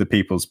these other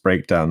people's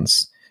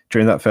breakdowns.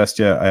 During that first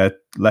year, I had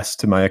less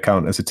to my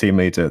account as a team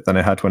leader than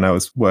I had when I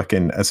was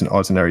working as an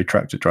ordinary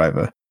tractor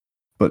driver.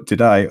 But did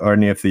I, or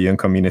any of the young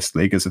communist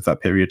leaguers of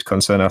that period,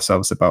 concern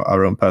ourselves about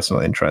our own personal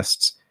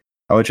interests?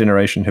 Our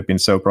generation had been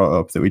so brought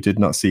up that we did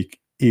not seek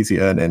easy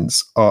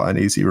earnings or an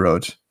easy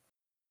road.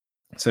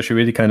 So she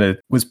really kind of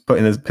was put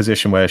in a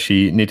position where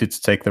she needed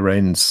to take the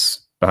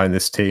reins behind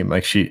this team.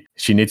 Like, she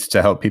needed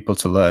to help people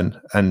to learn,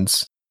 and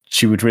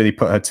she would really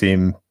put her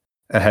team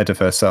ahead of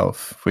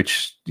herself,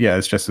 which, yeah,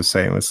 as Jess was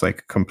saying, was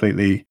like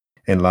completely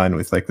in line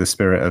with like the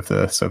spirit of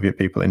the Soviet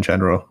people in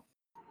general.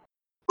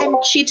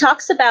 And she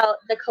talks about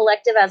the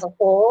collective as a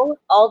whole,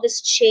 all this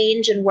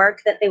change and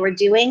work that they were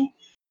doing,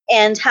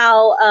 and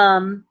how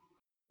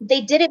they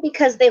did it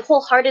because they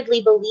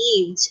wholeheartedly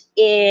believed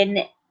in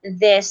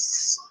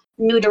this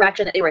new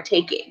direction that they were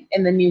taking,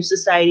 in the new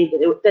society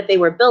that they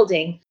were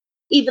building,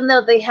 even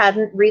though they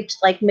hadn't reaped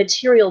like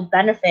material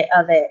benefit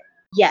of it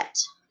yet.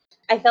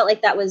 I felt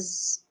like that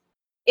was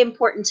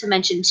important to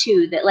mention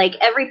too, that like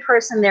every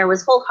person there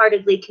was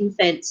wholeheartedly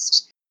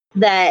convinced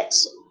that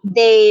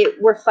they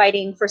were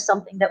fighting for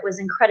something that was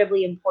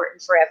incredibly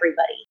important for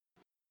everybody.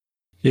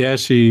 Yeah,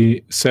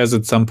 she says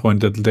at some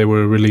point that they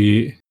were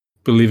really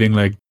believing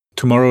like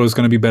tomorrow is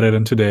going to be better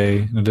than today,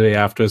 and the day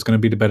after is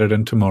going to be better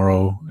than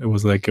tomorrow. It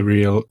was like a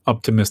real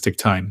optimistic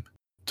time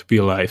to be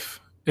alive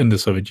in the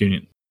Soviet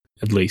Union,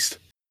 at least.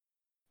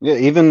 Yeah,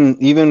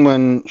 even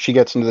when she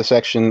gets into the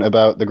section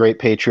about the Great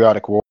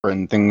Patriotic War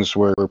and things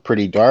were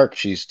pretty dark,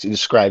 she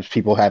describes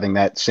people having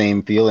that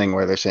same feeling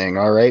where they're saying,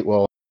 all right,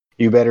 well,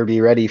 you better be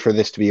ready for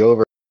this to be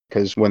over,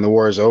 because when the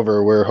war is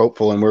over, we're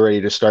hopeful and we're ready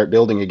to start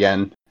building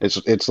again.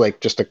 It's like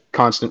just a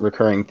constant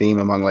recurring theme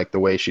among like the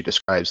way she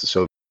describes the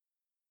Soviet.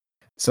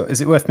 So is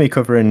it worth me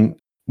covering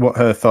what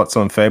her thoughts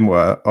on fame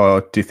were,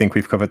 or do you think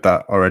we've covered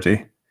that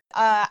already?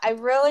 I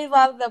really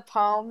love the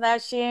poem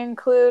that she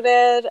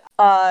included.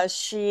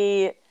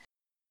 She,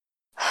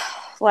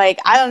 like,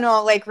 I don't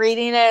know, like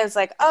reading it is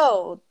like,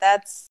 oh,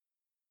 that's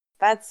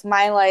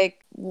my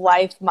like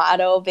life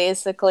motto,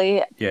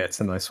 basically. Yeah, it's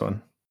a nice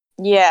one.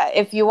 Yeah,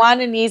 if you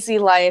want an easy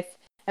life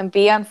and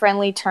be on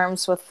friendly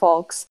terms with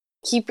folks,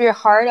 keep your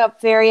heart up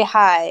very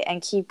high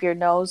and keep your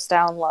nose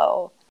down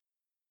low.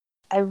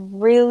 I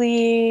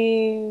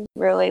really,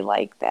 really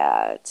like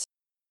that.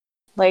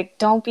 Like,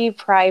 don't be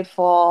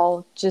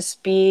prideful,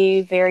 just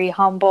be very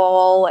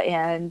humble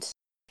and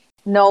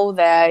know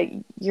that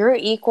you're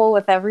equal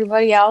with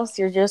everybody else.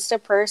 You're just a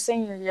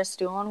person. You're just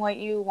doing what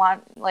you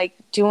want, like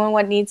doing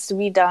what needs to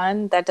be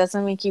done. That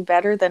doesn't make you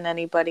better than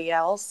anybody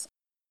else.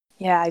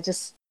 Yeah,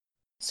 it's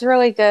a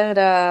really good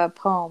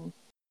poem.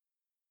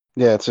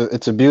 Yeah,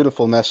 it's a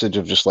beautiful message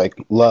of just like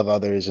love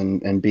others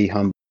and be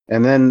humble.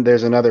 And then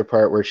there's another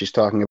part where she's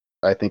talking about,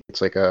 I think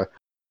it's like a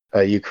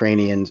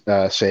Ukrainian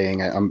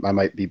saying, I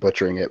might be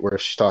butchering it, where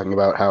she's talking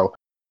about how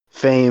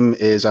fame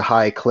is a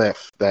high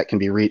cliff that can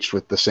be reached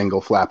with the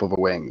single flap of a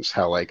wings.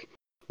 How, like,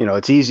 you know,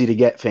 it's easy to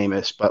get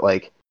famous, but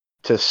like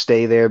to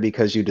stay there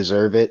because you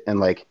deserve it, and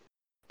like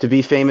to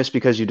be famous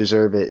because you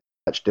deserve it is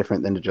much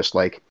different than to just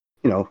like,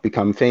 you know,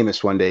 become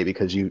famous one day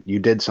because you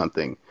did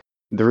something.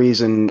 The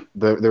reason,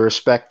 the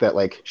respect that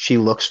like she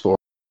looks for,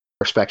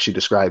 respect she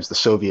describes the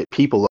Soviet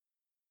people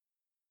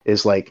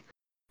is like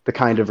the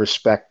kind of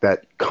respect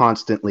that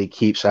constantly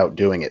keeps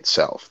outdoing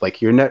itself.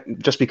 Like, you're not,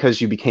 just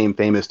because you became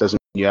famous doesn't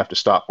mean you have to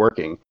stop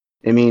working.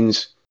 It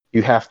means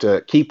you have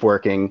to keep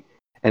working,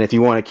 and if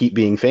you want to keep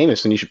being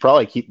famous, then you should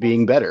probably keep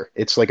being better.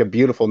 It's like a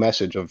beautiful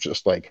message of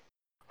just like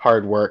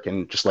hard work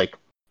and just like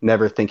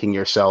never thinking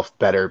yourself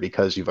better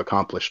because you've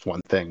accomplished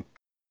one thing.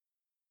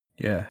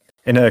 Yeah.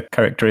 In her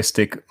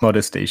characteristic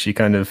modesty, she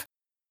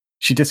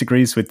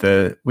disagrees with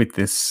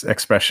this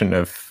expression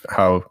of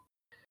how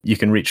you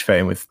can reach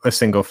fame with a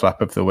single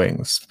flap of the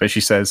wings. But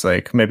she says,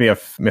 like, maybe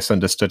I've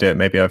misunderstood it.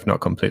 Maybe I've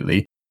not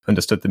completely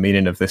understood the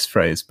meaning of this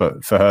phrase.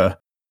 But for her,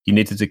 you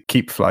needed to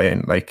keep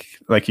flying. Like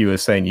you were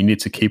saying, you need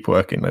to keep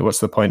working. Like, what's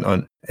the point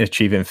on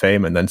achieving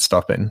fame and then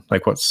stopping?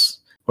 Like, what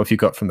have you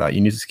got from that?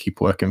 You need to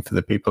keep working for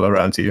the people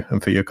around you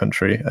and for your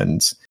country.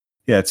 And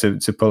yeah,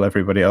 to pull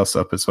everybody else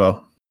up as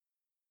well.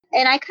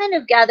 And I kind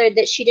of gathered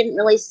that she didn't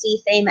really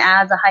see fame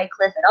as a high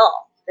cliff at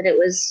all. That it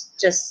was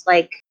just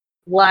like,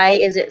 why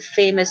is it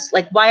famous?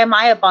 Like, why am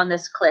I up on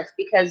this cliff?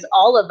 Because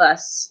all of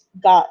us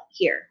got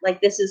here.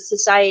 Like, this is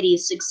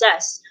society's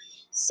success.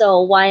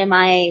 So why am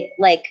I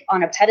like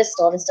on a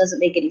pedestal? This doesn't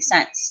make any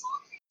sense.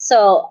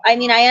 So, I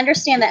mean, I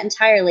understand that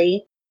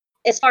entirely.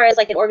 As far as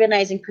like an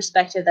organizing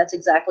perspective, that's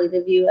exactly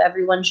the view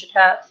everyone should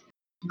have.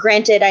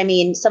 Granted, I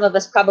mean, some of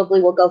us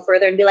probably will go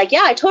further and be like,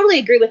 yeah, I totally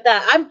agree with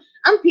that. I'm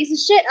a piece of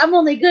shit. I'm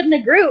only good in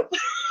a group.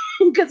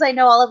 Because I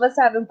know all of us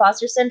have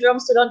imposter syndrome,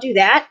 so don't do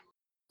that.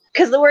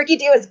 Because the work you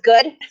do is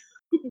good.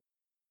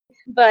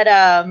 But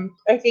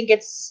I think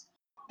that's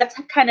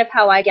kind of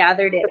how I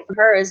gathered it from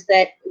her, is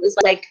that it was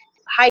like,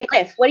 high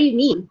cliff. What do you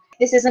mean?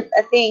 This isn't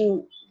a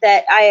thing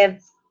that I have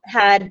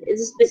had.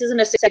 This isn't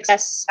a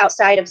success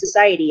outside of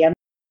society. I'm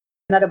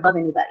not above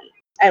anybody.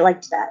 I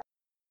liked that.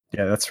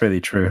 Yeah, that's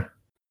really true.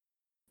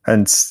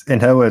 And in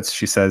her words,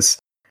 she says,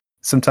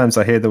 sometimes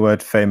I hear the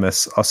word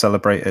famous or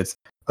celebrated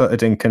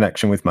uttered in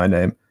connection with my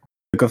name.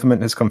 The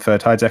government has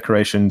conferred high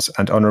decorations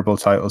and honourable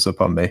titles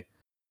upon me.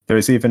 There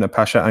is even a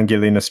Pasha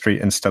Angulina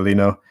Street in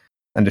Stalino,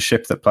 and a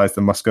ship that plies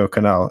the Moscow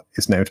Canal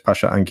is named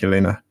Pasha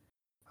Angulina.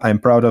 I am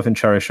proud of and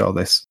cherish all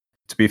this.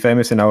 To be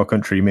famous in our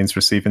country means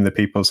receiving the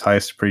people's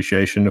highest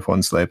appreciation of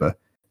one's labour.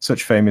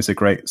 Such fame is a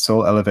great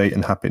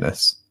soul-elevating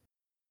happiness.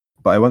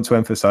 But I want to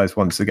emphasise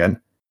once again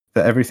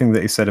that everything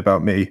that is said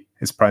about me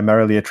is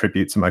primarily a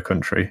tribute to my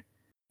country.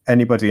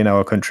 Anybody in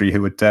our country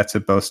who would dare to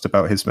boast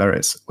about his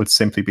merits would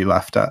simply be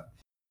laughed at.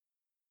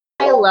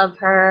 I love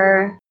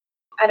her.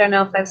 I don't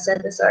know if I've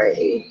said this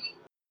already.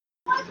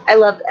 I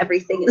love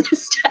everything in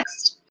this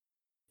text.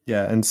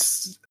 Yeah, and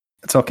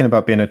talking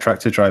about being a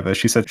tractor driver,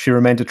 she said she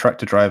remained a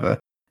tractor driver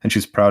and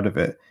she's proud of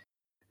it.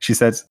 She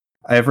said,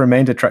 I have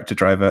remained a tractor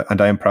driver and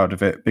I am proud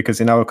of it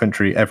because in our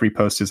country, every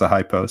post is a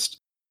high post.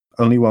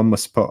 Only one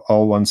must put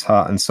all one's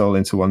heart and soul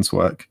into one's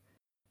work.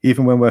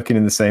 Even when working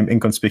in the same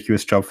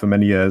inconspicuous job for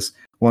many years,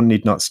 one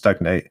need not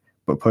stagnate,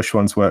 but push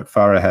one's work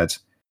far ahead,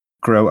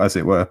 grow, as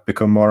it were,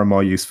 become more and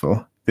more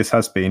useful. This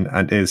has been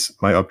and is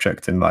my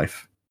object in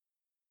life.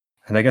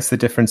 And I guess the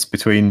difference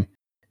between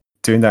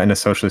doing that in a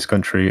socialist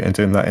country and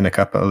doing that in a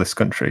capitalist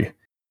country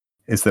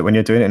is that when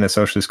you're doing it in a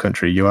socialist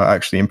country, you are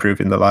actually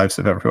improving the lives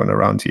of everyone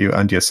around you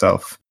and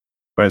yourself.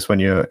 Whereas when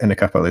you're in a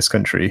capitalist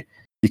country,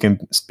 you can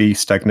be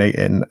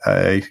stagnating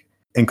a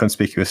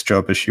inconspicuous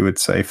job, as she would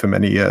say, for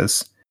many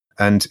years.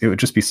 And it would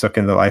just be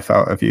sucking the life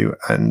out of you,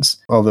 and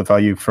all the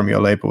value from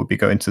your labor would be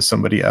going to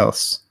somebody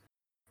else.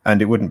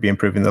 And it wouldn't be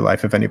improving the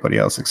life of anybody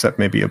else except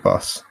maybe your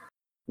boss.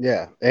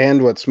 Yeah,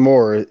 and what's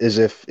more is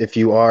if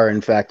you are,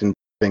 in fact,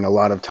 improving, a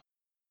lot of time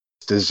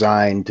it's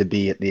designed to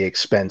be at the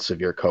expense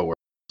of your coworkers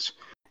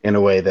in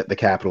a way that the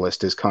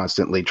capitalist is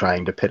constantly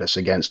trying to pit us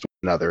against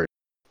one another,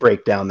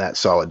 break down that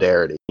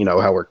solidarity. You know,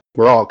 how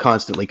we're all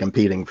constantly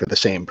competing for the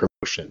same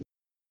promotion.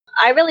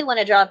 I really want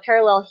to draw a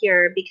parallel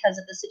here because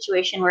of the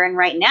situation we're in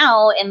right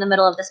now in the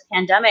middle of this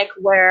pandemic,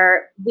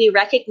 where we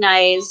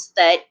recognize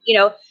that, you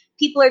know,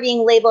 people are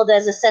being labeled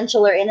as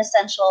essential or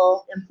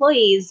inessential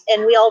employees.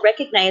 And we all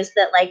recognize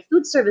that, like,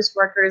 food service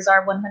workers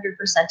are 100%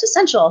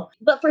 essential.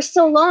 But for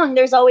so long,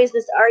 there's always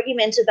this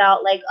argument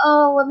about, like,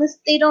 oh, well,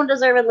 they don't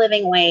deserve a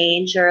living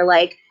wage, or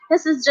like,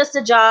 this is just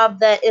a job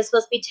that is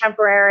supposed to be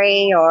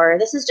temporary, or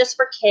this is just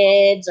for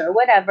kids, or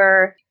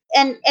whatever.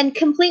 And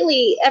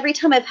completely, every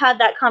time I've had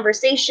that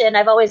conversation,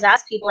 I've always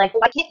asked people, like,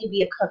 why can't you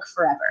be a cook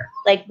forever?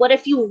 Like, what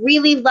if you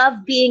really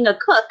love being a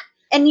cook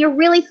and you're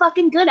really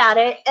fucking good at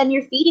it and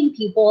you're feeding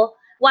people?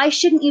 Why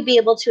shouldn't you be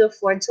able to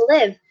afford to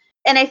live?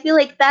 And I feel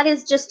like that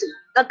is just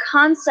a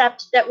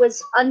concept that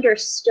was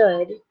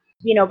understood,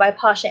 you know, by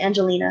Pasha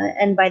Angelina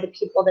and by the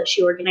people that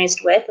she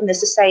organized with and the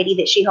society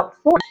that she helped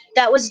form.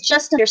 That was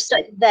just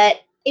understood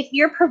that if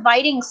you're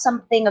providing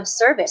something of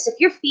service, if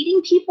you're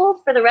feeding people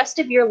for the rest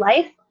of your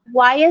life,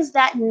 why is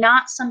that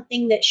not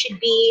something that should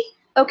be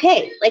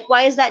okay? Like,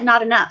 why is that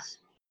not enough?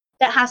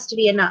 That has to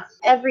be enough.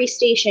 Every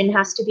station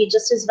has to be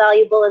just as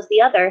valuable as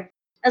the other.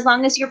 As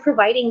long as you're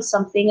providing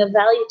something of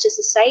value to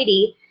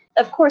society,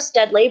 of course,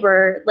 dead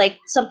labor, like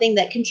something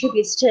that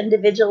contributes to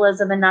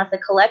individualism and not the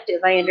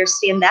collective, I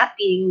understand that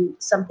being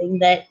something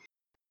that,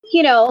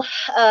 you know,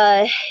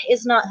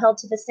 is not held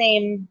to the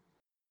same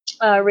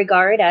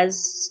regard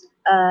as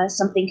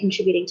something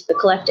contributing to the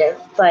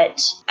collective.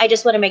 But I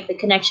just want to make the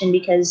connection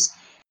because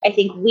I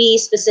think we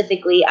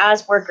specifically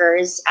as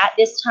workers at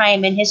this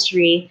time in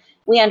history,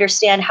 we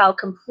understand how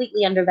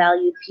completely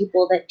undervalued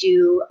people that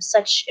do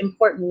such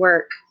important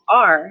work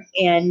are.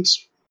 And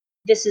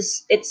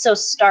it's so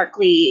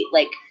starkly,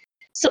 like,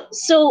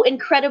 so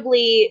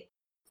incredibly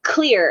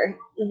clear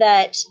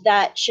that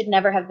that should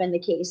never have been the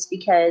case,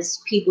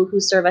 because people who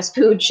serve us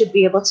food should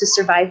be able to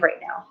survive right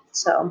now.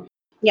 So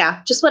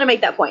yeah, just want to make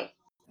that point.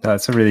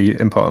 That's a really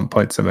important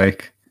point to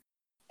make.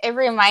 It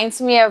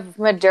reminds me of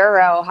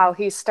Maduro, how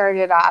he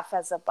started off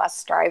as a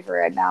bus driver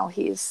and now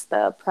he's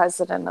the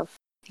president of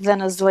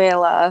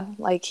Venezuela.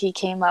 Like, he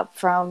came up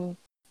from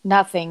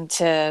nothing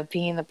to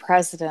being the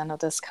president of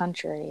this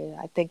country.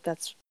 I think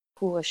that's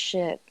cool as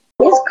shit.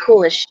 He's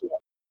cool as shit.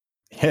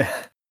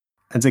 Yeah.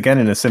 And again,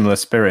 in a similar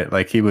spirit,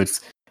 like he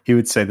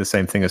would say the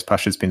same thing as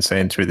Pasha's been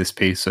saying through this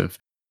piece of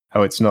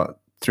how it's not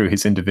through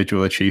his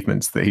individual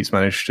achievements that he's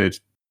managed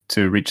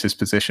to reach this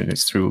position.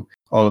 It's through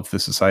all of the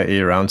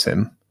society around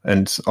him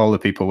and all the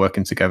people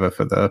working together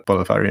for the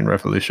Bolivarian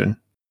Revolution.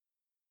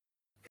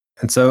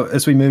 And so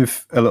as we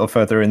move a little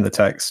further in the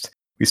text,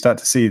 we start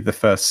to see the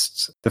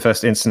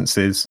first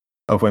instances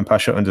of when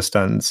Pasha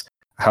understands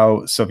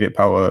how Soviet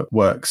power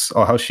works,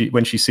 or how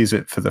when she sees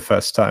it for the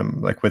first time,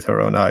 like with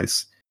her own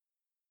eyes.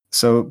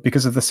 So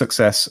because of the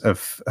success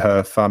of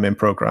her farming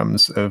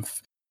programs,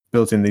 of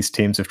building these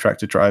teams of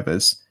tractor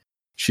drivers,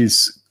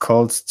 she's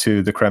called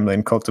to the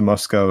Kremlin, called to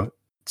Moscow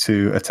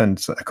to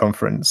attend a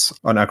conference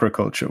on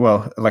agriculture.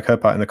 Well, like, her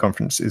part in the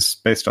conference is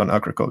based on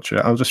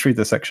agriculture. I'll just read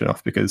the section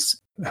off because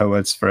her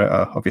words for it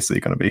are obviously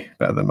going to be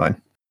better than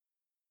mine.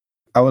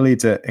 Our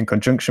leader, in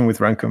conjunction with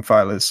rank and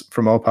filers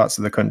from all parts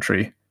of the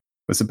country,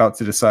 was about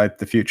to decide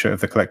the future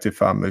of the collective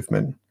farm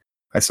movement.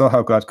 I saw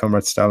how glad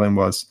Comrade Stalin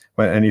was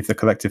when any of the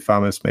collective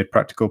farmers made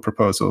practical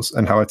proposals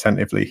and how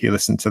attentively he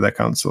listened to their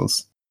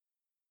counsels.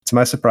 To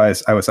my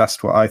surprise, I was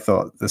asked what I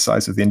thought the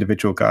size of the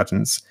individual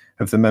gardens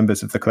of the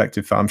members of the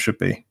collective farm should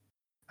be.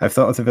 I've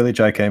thought of the village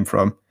I came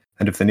from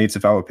and of the needs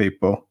of our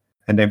people,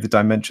 and named the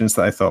dimensions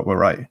that I thought were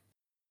right.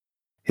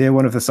 Here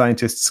one of the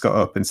scientists got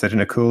up and said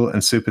in a cool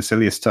and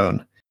supercilious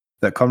tone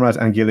that Comrade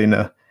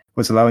Angelina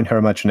was allowing her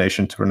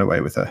imagination to run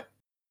away with her.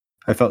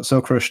 I felt so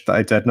crushed that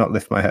I dared not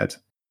lift my head.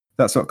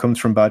 That's what comes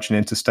from barging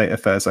into state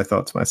affairs, I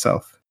thought to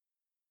myself.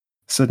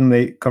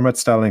 Suddenly, Comrade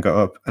Stalin got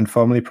up and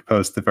formally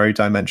proposed the very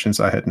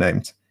dimensions I had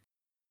named.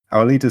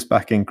 Our leader's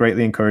backing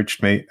greatly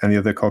encouraged me and the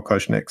other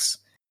kolkhozniks,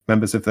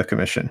 members of the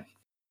commission.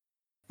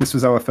 This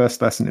was our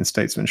first lesson in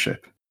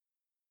statesmanship.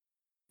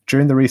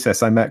 During the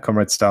recess, I met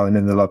Comrade Stalin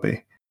in the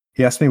lobby.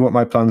 He asked me what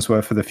my plans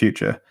were for the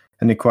future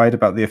and inquired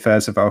about the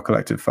affairs of our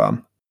collective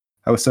farm.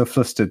 I was so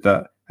flustered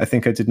that I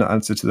think I did not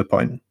answer to the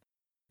point.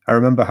 I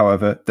remember,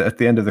 however, that at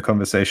the end of the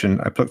conversation,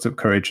 I plucked up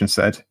courage and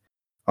said,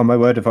 "On my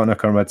word of honor,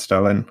 Comrade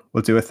Stalin,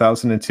 we'll do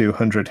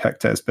 1,200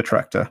 hectares per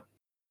tractor."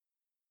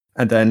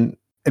 And then,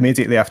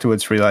 immediately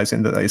afterwards,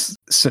 realizing that is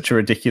such a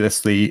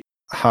ridiculously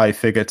high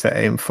figure to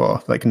aim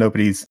for. Like,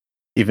 nobody's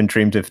even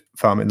dreamed of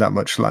farming that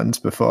much land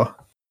before.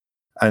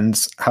 And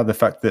how the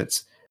fact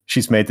that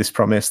she's made this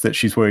promise that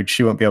she's worried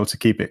she won't be able to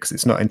keep it because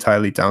it's not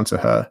entirely down to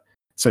her,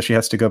 So she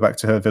has to go back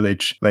to her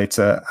village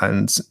later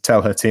and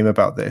tell her team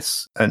about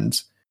this. And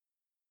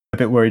a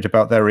bit worried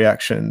about their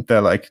reaction.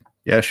 They're like,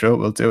 yeah, sure,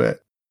 we'll do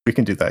it. We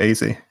can do that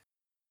easy.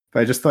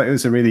 But I just thought it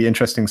was a really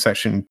interesting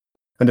section,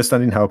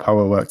 understanding how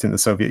power worked in the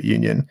Soviet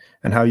Union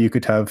and how you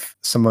could have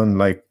someone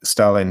like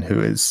Stalin, who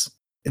is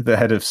the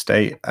head of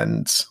state,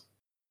 and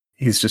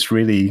he's just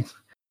really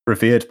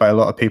revered by a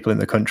lot of people in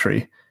the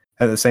country.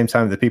 At the same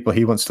time, the people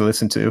he wants to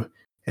listen to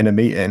in a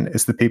meeting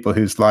is the people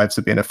whose lives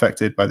are being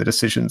affected by the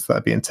decisions that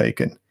are being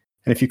taken.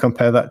 And if you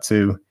compare that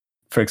to,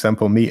 for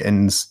example,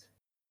 meetings,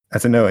 I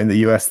don't know, in the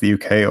US, the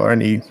UK, or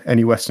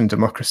any Western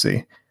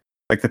democracy,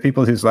 like the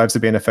people whose lives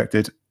are being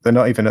affected, they're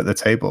not even at the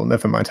table,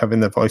 never mind having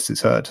their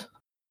voices heard.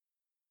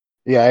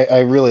 Yeah, I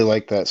really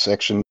like that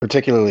section,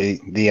 particularly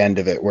the end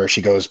of it where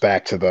she goes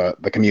back to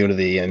the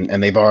community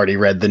and they've already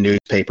read the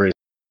newspapers,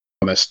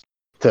 promised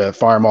to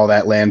farm all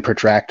that land per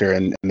tractor,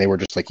 and they were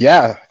just like,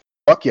 yeah,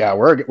 fuck yeah,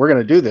 we're going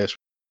to do this.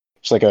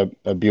 It's like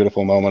a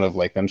beautiful moment of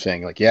like them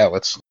saying like, yeah,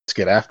 let's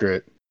get after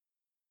it.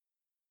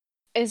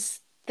 Is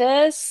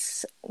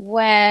this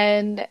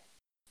when...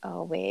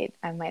 Oh, wait,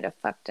 I might have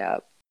fucked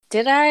up.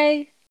 Did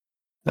I?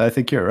 I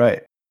think you're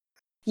right.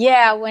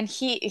 Yeah, when I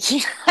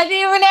didn't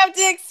even have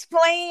to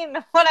explain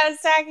what I was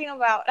talking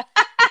about.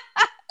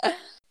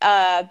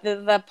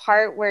 The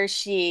part where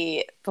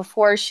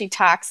before she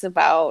talks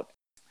about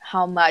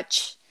how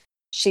much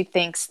she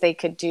thinks they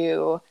could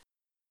do.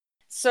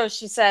 So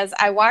she says,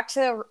 I walked to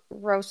the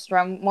roast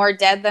room, more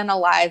dead than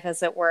alive,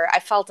 as it were. I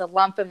felt a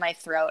lump in my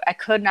throat. I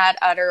could not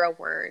utter a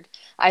word.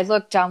 I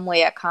looked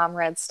dumbly at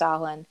Comrade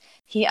Stalin.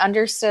 He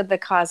understood the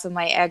cause of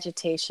my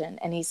agitation,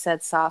 and he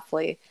said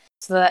softly,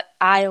 so that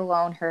I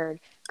alone heard,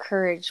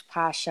 courage,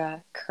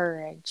 Pasha,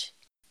 courage.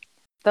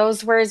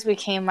 Those words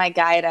became my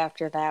guide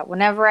after that.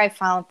 Whenever I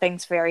found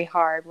things very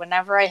hard,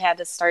 whenever I had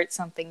to start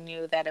something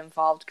new that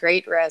involved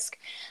great risk,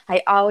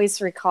 I always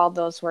recalled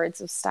those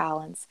words of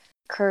Stalin's.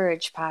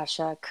 Courage,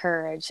 Pasha,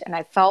 courage. And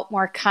I felt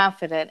more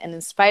confident, and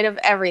in spite of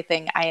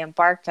everything, I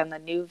embarked on the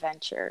new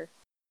venture.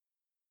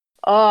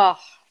 Oh,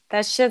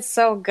 that shit's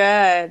so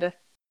good.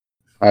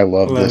 I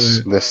love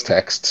this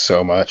text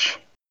so much.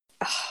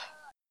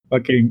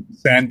 Fucking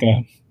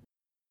Santa.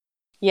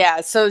 Yeah,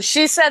 so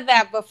she said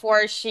that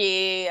before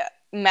she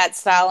met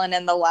Stalin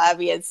in the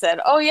lobby and said,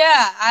 oh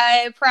yeah,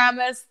 I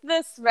promised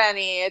this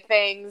many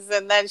things.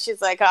 And then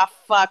she's like, oh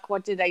fuck,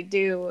 what did I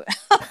do?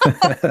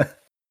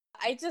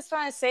 I just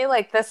want to say,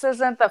 like, this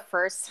isn't the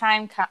first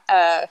time,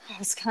 I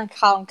was going to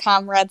call him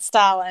Comrade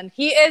Stalin.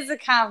 He is a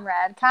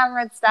comrade.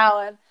 Comrade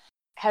Stalin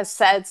has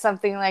said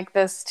something like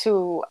this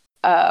to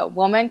a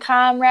woman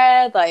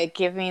comrade, like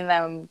giving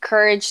them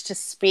courage to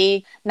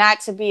speak,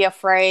 not to be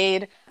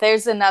afraid.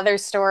 There's another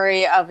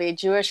story of a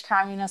Jewish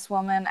communist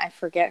woman, I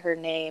forget her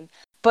name,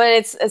 but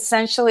it's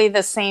essentially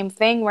the same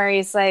thing where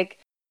he's like,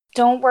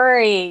 don't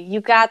worry,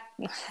 you got,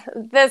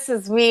 this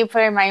is me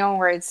putting my own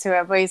words to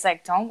it, but he's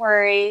like, don't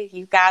worry,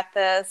 you got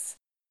this.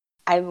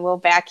 I will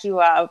back you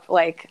up.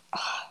 Like,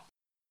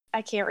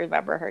 I can't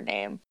remember her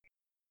name.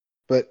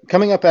 But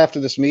coming up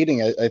after this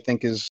meeting, I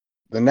think is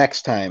the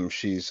next time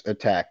she's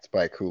attacked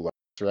by kulaks,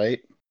 right?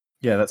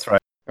 Yeah, that's right.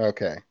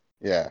 Okay,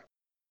 yeah.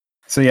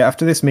 So yeah,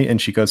 after this meeting,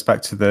 she goes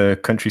back to the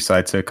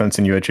countryside to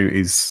continue her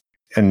duties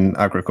in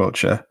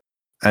agriculture.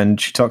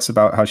 And she talks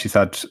about how she's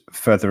had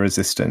further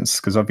resistance,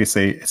 because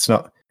obviously it's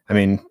not, I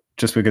mean,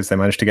 just because they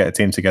managed to get a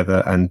team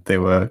together and they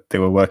were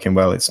working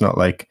well, it's not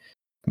like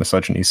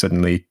misogyny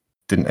suddenly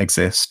didn't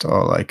exist,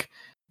 or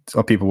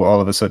people were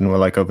all of a sudden were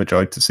like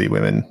overjoyed to see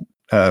women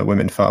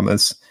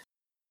farmers.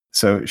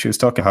 So she was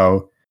talking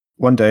how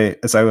one day,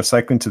 as I was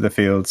cycling to the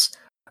fields,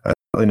 I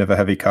felt of a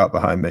heavy cart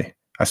behind me.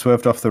 I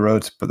swerved off the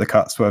road, but the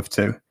cart swerved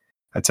too.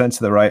 I turned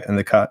to the right and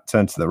the cart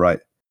turned to the right.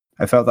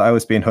 I felt that I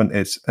was being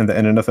hunted and that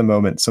in another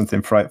moment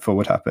something frightful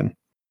would happen.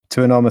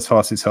 Two enormous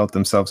horses hurled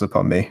themselves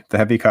upon me. The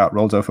heavy cart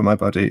rolled over my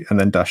body and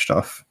then dashed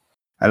off.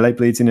 I lay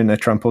bleeding in a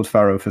trampled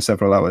farrow for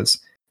several hours.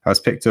 I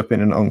was picked up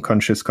in an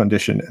unconscious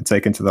condition and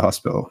taken to the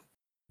hospital.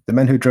 The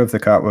men who drove the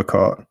cart were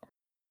caught.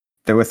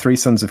 There were 3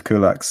 sons of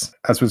kulaks,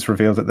 as was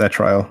revealed at their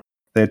trial.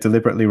 They had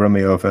deliberately run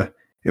me over.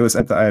 It was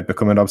said that I had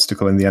become an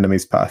obstacle in the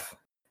enemy's path.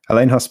 I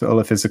lay in hospital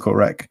a physical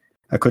wreck.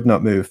 I could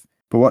not move.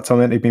 But what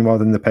tormented me more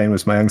than the pain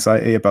was my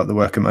anxiety about the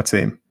work of my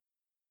team.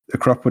 The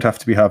crop would have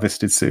to be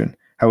harvested soon.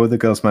 How would the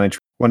girls manage?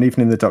 One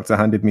evening the doctor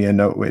handed me a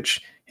note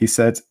which, he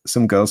said,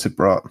 some girls had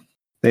brought.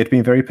 They had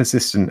been very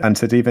persistent and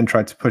had even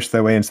tried to push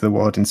their way into the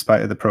ward in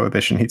spite of the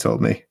prohibition, he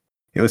told me.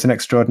 It was an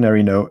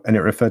extraordinary note, and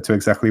it referred to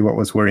exactly what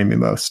was worrying me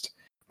most.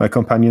 My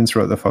companions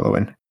wrote the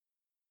following.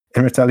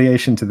 In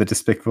retaliation to the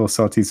despicable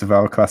sorties of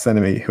our class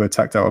enemy who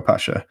attacked our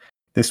Pasha,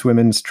 this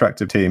women's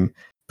tractor team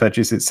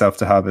pledges itself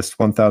to harvest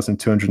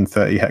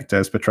 1,230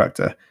 hectares per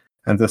tractor,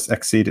 and thus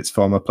exceed its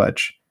former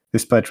pledge.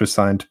 This pledge was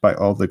signed by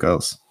all the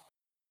girls.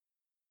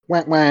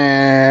 Wah,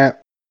 wah.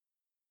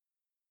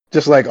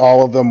 Just like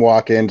all of them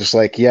walk in, just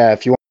like, yeah,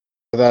 if you want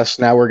to work with us,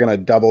 now we're going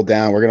to double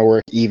down. We're going to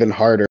work even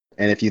harder.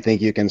 And if you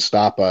think you can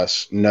stop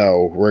us,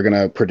 no, we're going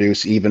to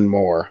produce even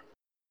more.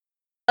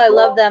 I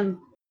love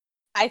them.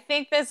 I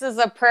think this is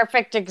a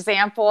perfect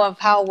example of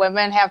how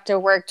women have to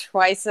work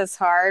twice as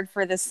hard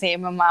for the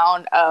same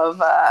amount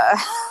of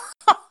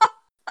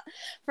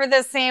for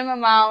the same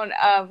amount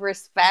of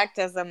respect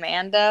as a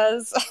man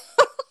does.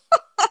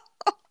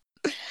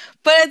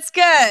 But it's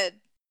good.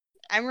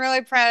 I'm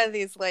really proud of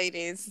these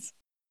ladies.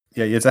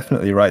 Yeah, you're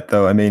definitely right,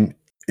 though. I mean,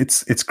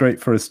 it's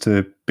great for us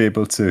to be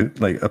able to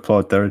like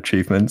applaud their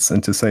achievements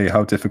and to say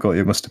how difficult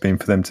it must have been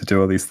for them to do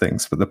all these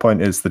things. But the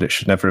point is that it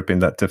should never have been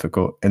that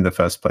difficult in the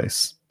first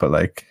place. But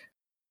like,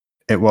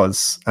 it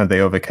was, and they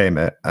overcame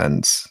it,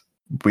 and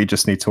we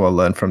just need to all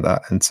learn from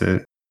that. And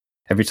to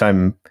every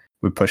time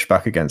we push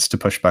back against, to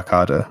push back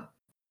harder.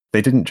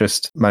 They didn't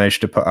just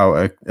manage to put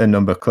out a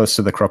number close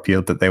to the crop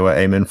yield that they were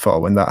aiming for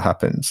when that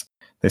happens.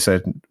 They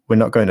said, we're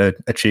not going to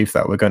achieve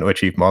that. We're going to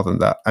achieve more than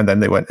that. And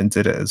then they went and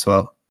did it as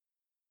well.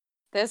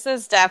 This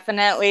is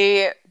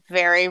definitely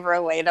very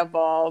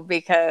relatable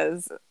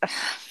because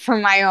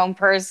from my own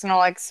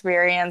personal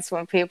experience,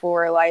 when people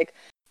were like,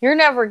 you're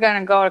never going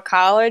to go to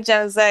college,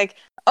 I was like,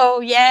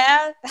 oh,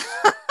 yeah?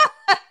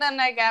 Then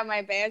I got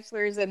my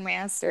bachelor's and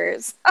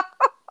master's.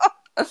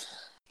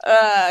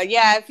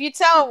 Yeah, if you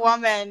tell a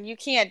woman you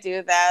can't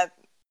do that,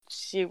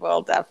 she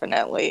will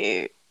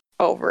definitely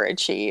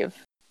overachieve.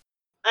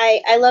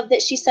 I love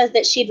that she says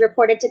that she'd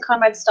reported to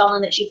Comrade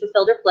Stalin that she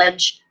fulfilled her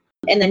pledge,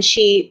 and then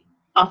she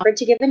offered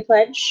to give a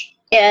pledge,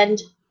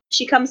 and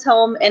she comes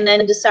home and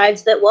then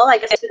decides that, well, I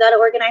guess we got to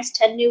organize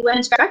 10 new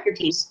women's tractor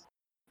teams.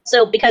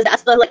 So because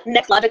that's the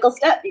next logical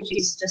step.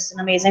 She's just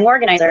an amazing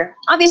organizer.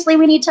 Obviously,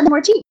 we need 10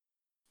 more teams.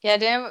 Yeah,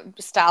 didn't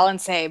Stalin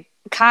say,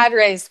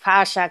 cadres,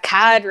 Pasha,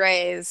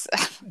 cadres?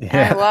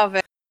 Yeah. I love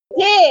it.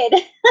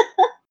 Did.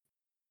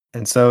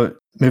 And so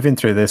moving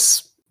through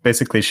this,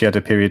 basically she had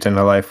a period in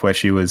her life where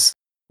she was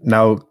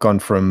now gone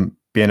from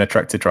being a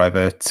tractor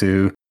driver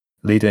to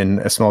leading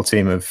a small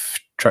team of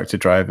tractor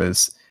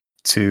drivers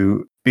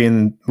to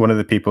being one of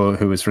the people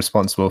who was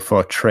responsible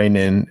for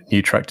training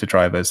new tractor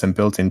drivers and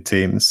building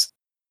teams.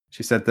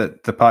 She said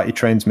that the party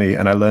trained me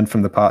and I learned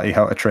from the party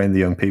how to train the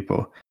young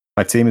people.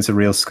 My team is a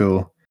real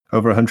school.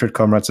 Over 100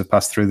 comrades have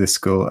passed through this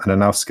school and are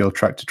now skilled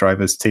tractor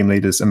drivers, team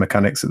leaders, and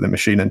mechanics at the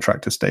machine and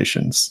tractor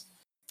stations.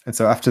 And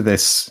so after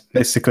this,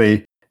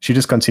 basically, she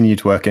just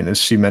continued working, as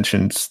she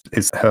mentioned,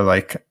 is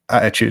her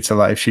attitude to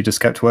life. She just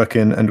kept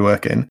working and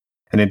working.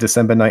 And in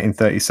December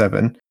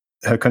 1937,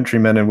 her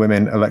countrymen and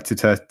women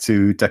elected her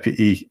to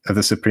deputy of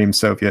the Supreme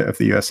Soviet of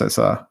the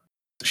USSR.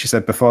 She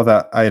said, before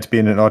that, I had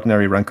been an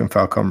ordinary rank and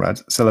file comrade,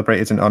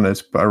 celebrated and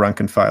honoured, but a rank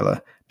and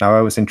filer. Now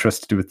I was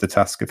entrusted with the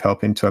task of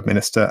helping to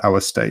administer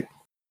our state.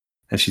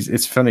 And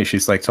it's funny,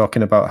 she's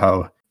talking about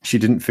how she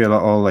didn't feel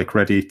at all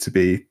ready to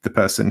be the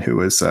person who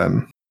was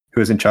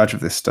in charge of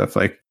this stuff.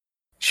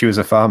 She was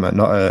a farmer,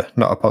 not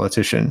a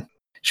politician.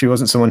 She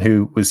wasn't someone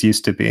who was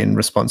used to being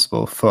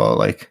responsible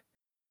for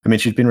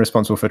she'd been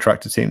responsible for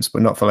tractor teams,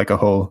 but not for a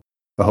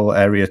whole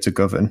area to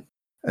govern.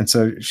 And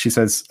so she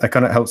says, I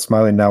cannot help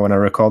smiling now when I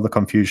recall the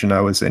confusion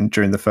I was in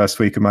during the first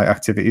week of my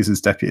activities as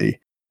deputy.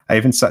 I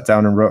even sat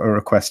down and wrote a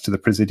request to the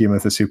Presidium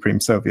of the Supreme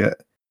Soviet.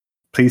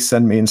 Please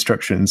send me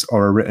instructions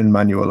or a written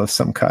manual of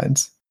some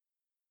kind.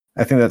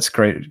 I think that's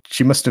great.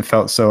 She must have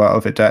felt so out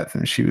of her depth,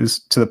 and she was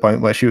to the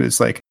point where she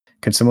was like,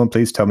 can someone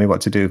please tell me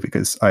what to do,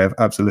 because I have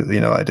absolutely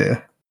no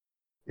idea.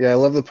 Yeah, I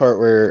love the part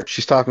where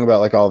she's talking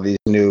about all these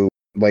new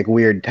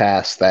weird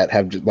tasks that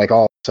have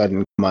all of a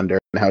sudden come under,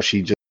 and how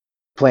she just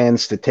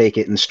plans to take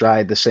it in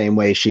stride the same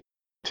way she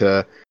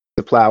to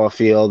plow a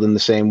field, in the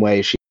same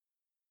way she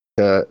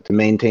to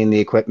maintain the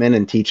equipment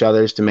and teach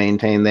others to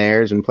maintain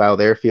theirs and plow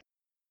their field.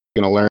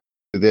 Going to learn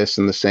this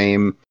in the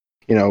same,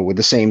 with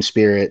the same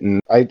spirit. And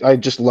I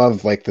just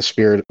love the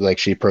spirit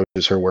she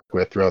approaches her work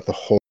with throughout the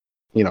whole,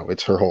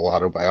 it's her whole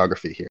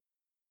autobiography here.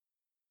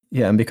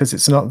 Yeah, and because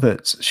it's not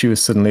that she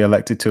was suddenly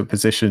elected to a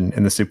position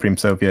in the Supreme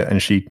Soviet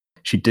and she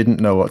didn't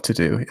know what to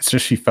do. It's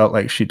just she felt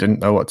like she didn't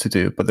know what to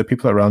do, but the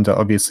people around her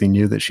obviously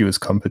knew that she was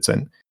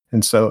competent.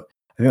 And so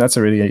I think that's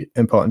a really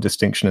important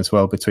distinction as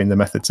well between the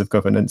methods of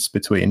governance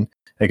between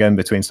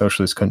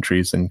socialist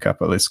countries and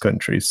capitalist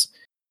countries.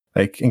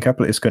 In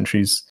capitalist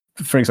countries,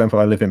 for example,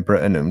 I live in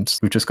Britain, and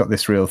we've just got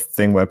this real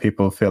thing where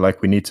people feel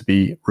like we need to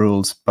be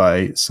ruled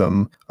by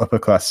some upper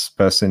class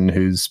person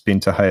who's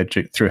been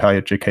to through higher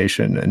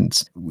education,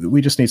 and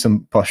we just need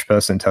some posh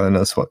person telling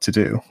us what to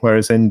do.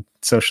 Whereas in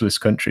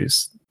socialist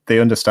countries, they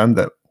understand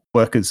that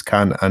workers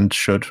can and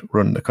should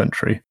run the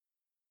country.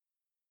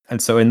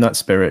 And so in that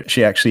spirit,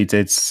 she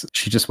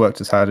just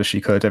worked as hard as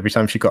she could. Every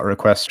time she got a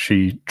request,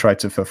 she tried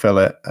to fulfill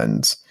it.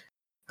 And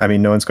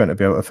no one's going to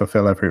be able to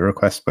fulfill every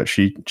request, but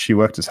she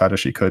worked as hard as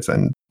she could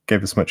and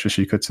gave as much as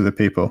she could to the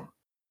people,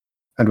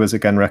 and was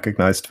again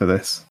recognized for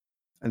this.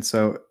 And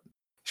so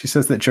she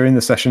says that during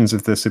the sessions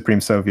of the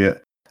Supreme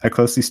Soviet, I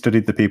closely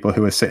studied the people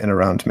who were sitting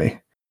around me.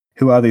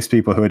 Who are these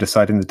people who are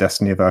deciding the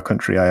destiny of our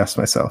country, I asked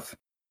myself.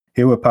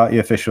 Here were party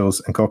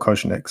officials and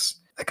kolkhozniks,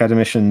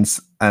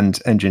 academicians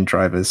and engine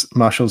drivers,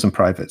 marshals and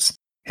privates.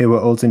 Here were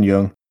old and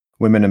young,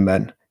 women and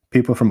men,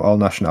 people from all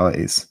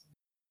nationalities.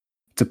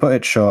 To put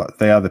it short,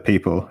 they are the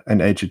people, an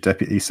aged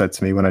deputy said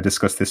to me when I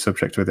discussed this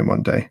subject with him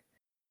one day.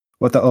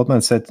 What the old man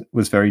said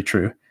was very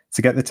true.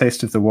 To get the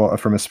taste of the water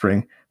from a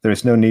spring, there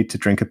is no need to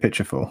drink a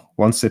pitcherful.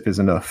 One sip is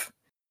enough.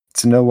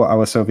 To know what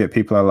our Soviet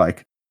people are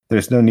like, there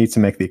is no need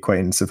to make the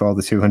acquaintance of all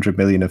the 200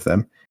 million of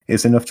them. It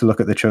is enough to look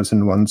at the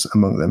chosen ones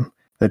among them,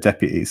 their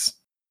deputies.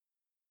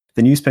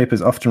 The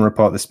newspapers often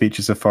report the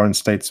speeches of foreign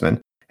statesmen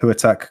who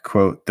attack,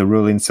 quote, the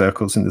ruling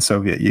circles in the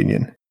Soviet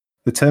Union.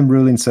 The term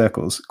ruling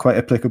circles, quite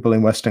applicable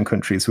in Western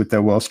countries with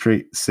their Wall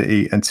Street,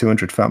 city, and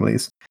 200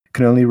 families,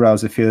 can only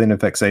rouse a feeling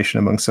of vexation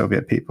among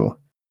Soviet people.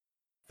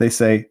 They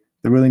say,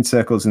 the ruling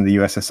circles in the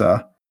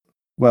USSR.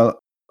 Well,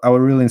 our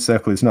ruling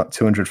circle is not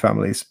 200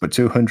 families, but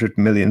 200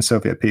 million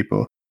Soviet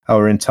people,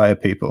 our entire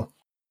people.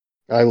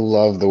 I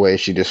love the way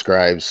she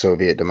describes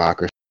Soviet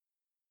democracy,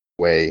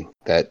 the way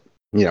that,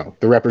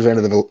 the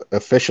representative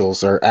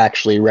officials are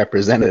actually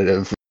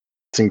representative.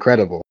 It's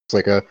incredible. It's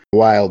like a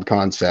wild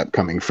concept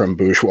coming from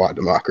bourgeois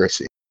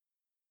democracy.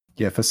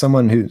 Yeah, for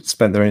someone who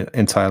spent their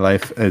entire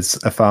life as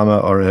a farmer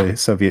or a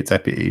Soviet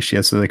deputy, she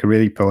has like a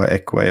really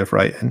poetic way of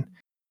writing.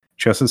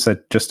 She also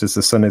said, just as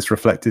the sun is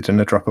reflected in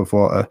a drop of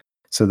water,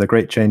 so the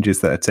great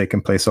changes that had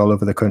taken place all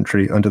over the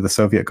country under the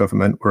Soviet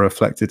government were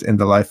reflected in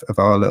the life of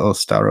our little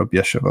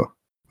Starobieshevo,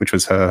 which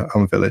was her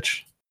home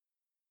village.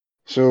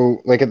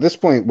 So, at this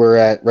point, we're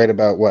at right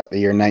about, the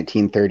year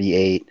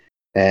 1938,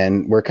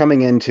 and we're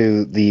coming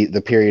into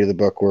the period of the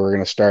book where we're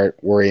going to start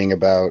worrying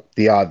about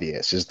the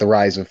obvious, is the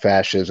rise of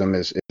fascism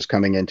is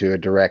coming into a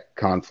direct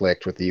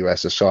conflict with the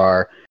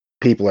USSR.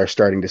 People are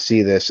starting to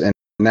see this, and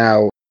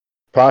now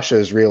Pasha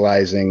is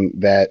realizing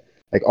that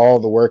all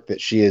the work that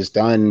she has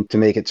done to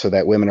make it so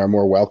that women are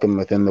more welcome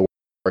within the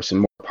workforce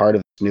and more part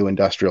of this new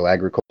industrial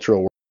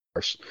agricultural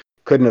workforce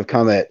couldn't have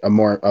come at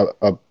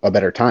a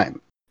better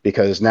time,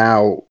 because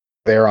now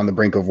they're on the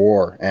brink of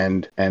war,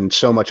 and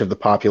so much of the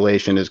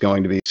population is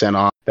going to be sent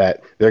off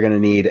that they're going to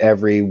need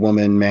every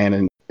woman,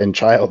 man, and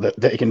child that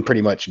they can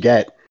pretty much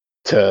get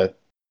to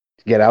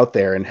get out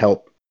there and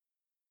help,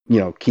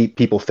 keep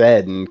people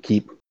fed and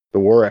keep the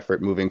war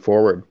effort moving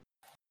forward.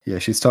 Yeah,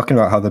 she's talking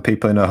about how the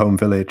people in her home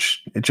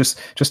village,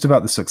 just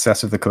about the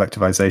success of the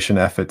collectivization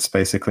efforts,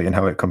 basically, and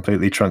how it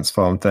completely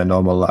transformed their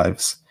normal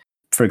lives.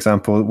 For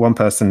example, one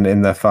person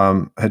in their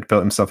farm had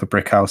built himself a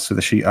brick house with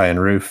a sheet iron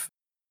roof.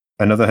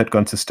 Another had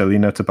gone to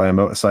Stalino to buy a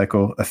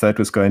motorcycle. A third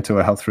was going to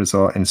a health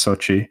resort in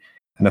Sochi.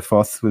 And a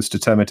fourth was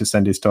determined to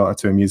send his daughter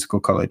to a musical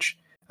college.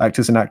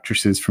 Actors and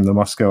actresses from the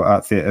Moscow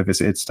Art Theatre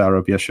visited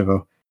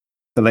Starobieshevo.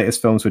 The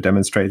latest films were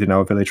demonstrated in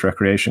our village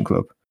recreation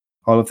club.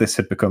 All of this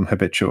had become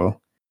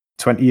habitual.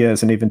 20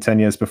 years and even 10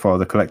 years before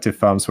the collective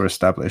farms were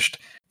established,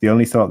 the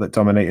only thought that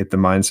dominated the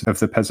minds of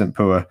the peasant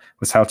poor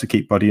was how to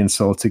keep body and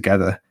soul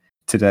together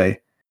today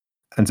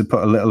and to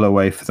put a little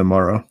away for the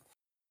morrow.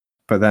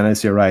 But then,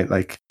 as you're right,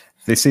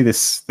 they see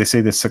this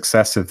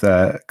success of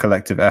their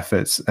collective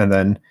efforts, and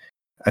then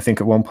I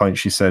think at one point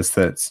she says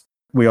that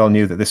we all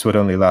knew that this would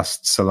only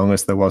last so long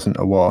as there wasn't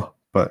a war,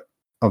 but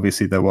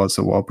obviously there was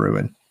a war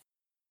brewing.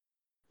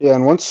 Yeah,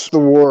 and once the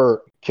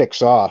war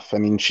kicks off,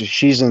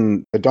 she's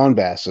in the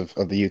Donbass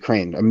of the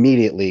Ukraine,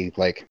 immediately,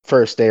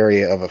 first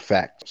area of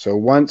effect. So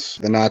once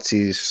the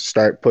Nazis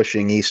start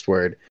pushing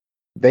eastward,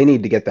 they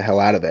need to get the hell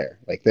out of there.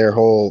 Their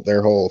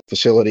whole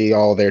facility,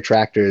 all their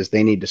tractors,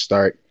 they need to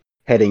start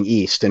heading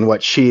east. And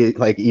what she,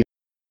 even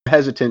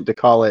hesitant to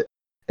call it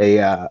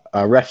a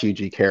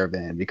refugee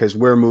caravan, because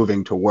we're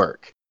moving to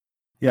work.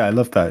 Yeah, I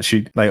love that.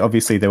 She,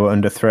 obviously they were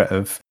under threat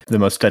of the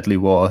most deadly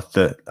war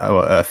that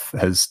our Earth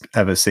has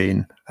ever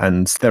seen.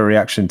 And their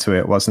reaction to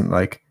it wasn't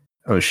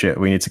oh shit,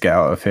 we need to get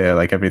out of here.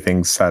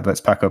 Everything's sad.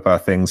 Let's pack up our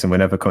things and we're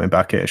never coming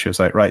back here. She was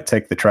like, right,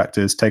 take the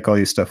tractors, take all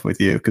your stuff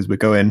with you, because we're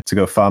going to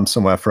go farm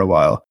somewhere for a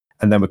while.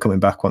 And then we're coming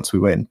back once we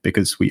win,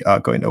 because we are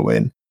going to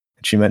win.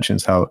 And she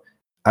mentions how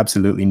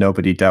absolutely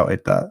nobody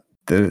doubted that.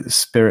 The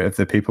spirit of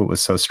the people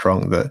was so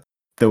strong that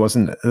there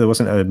wasn't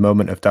a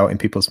moment of doubt in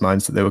people's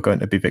minds that they were going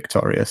to be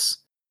victorious.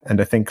 And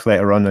I think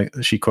later on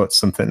she quotes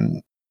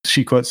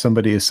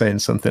somebody as saying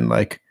something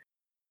like,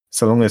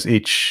 so long as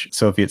each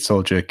Soviet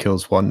soldier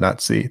kills one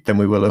Nazi, then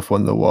we will have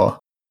won the war.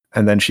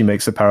 And then she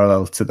makes a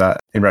parallel to that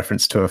in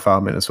reference to her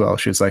farming as well.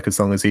 She was like, as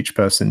long as each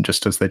person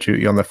just does their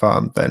duty on the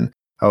farm, then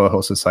our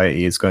whole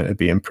society is going to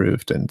be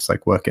improved and it's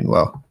working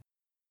well.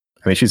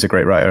 She's a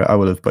great writer. I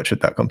would have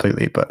butchered that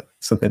completely, but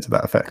something to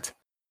that effect.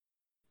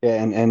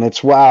 Yeah, and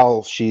it's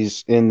while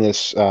she's in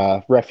this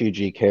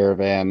refugee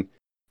caravan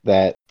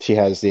that she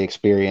has the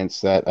experience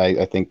that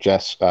I think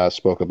Jess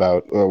spoke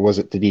about, or was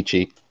it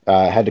Tadici,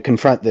 had to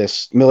confront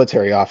this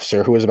military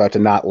officer who was about to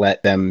not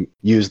let them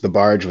use the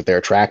barge with their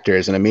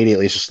tractors, and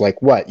immediately it's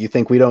just what, you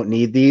think we don't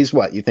need these?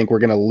 What, you think we're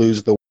going to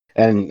lose the...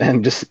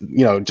 And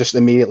just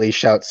immediately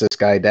shouts this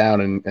guy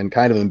down and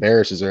kind of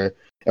embarrasses her,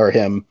 or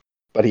him,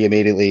 but he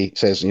immediately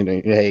says,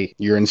 hey,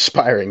 you're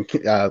inspiring.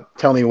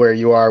 Tell me where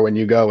you are when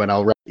you go and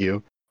I'll write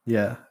you.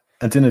 Yeah.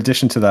 And in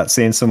addition to that,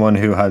 seeing someone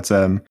who had...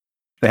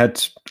 they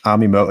had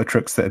army motor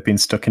trucks that had been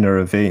stuck in a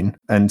ravine,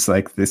 and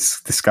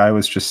this guy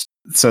was just...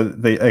 So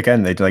they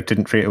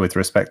didn't treat it with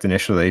respect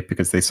initially,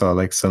 because they saw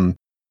some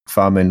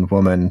farming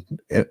woman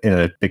in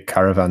a big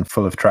caravan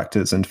full of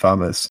tractors and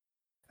farmers,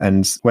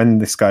 And when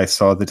this guy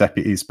saw the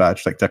deputy's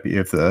badge, like deputy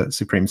of the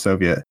Supreme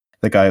Soviet,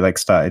 the guy like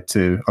started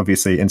to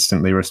obviously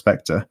instantly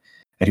respect her.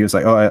 And he was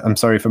like, "Oh, I'm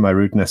sorry for my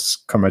rudeness,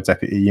 comrade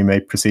deputy. You may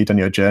proceed on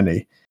your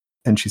journey."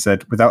 And she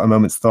said, "Without a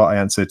moment's thought, I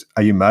answered,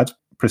 'Are you mad?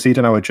 Proceed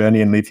on our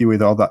journey and leave you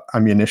with all that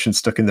ammunition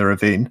stuck in the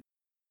ravine.'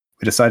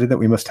 We decided that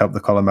we must help the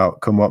column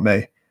out, come what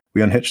may.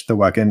 We unhitched the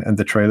wagon and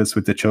the trailers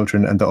with the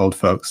children and the old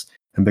folks,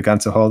 and began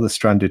to haul the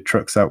stranded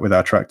trucks out with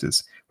our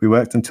tractors. We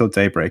worked until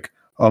daybreak,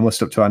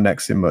 almost up to our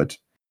necks in mud.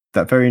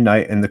 That very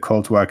night, in the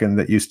cold wagon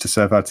that used to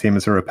serve our team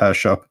as a repair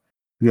shop,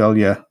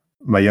 Lyolya,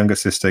 my younger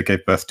sister,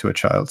 gave birth to a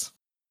child."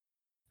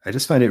 I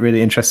just find it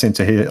really interesting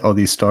to hear all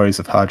these stories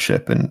of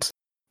hardship, and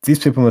these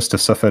people must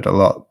have suffered a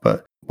lot,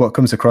 but what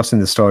comes across in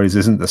the stories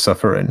isn't the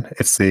suffering,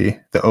 it's the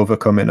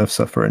overcoming of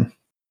suffering.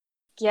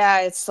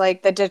 Yeah, it's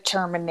like the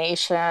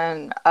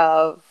determination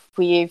of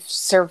we've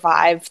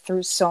survived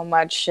through so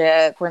much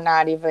shit.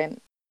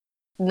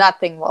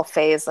 Nothing will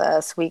faze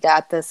us. We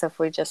got this if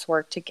we just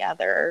work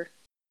together.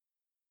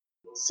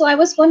 So I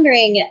was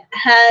wondering,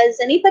 has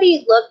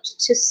anybody looked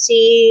to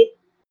see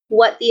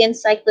what the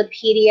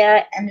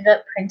encyclopedia ended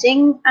up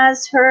printing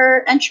as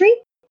her entry?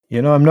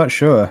 I'm not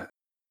sure.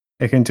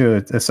 I can do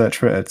a search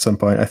for it at some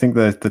point. I think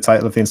the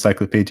title of the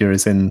encyclopedia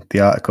is in the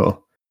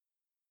article.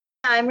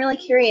 I'm really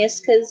curious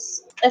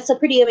because it's a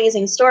pretty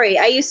amazing story.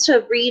 I used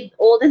to read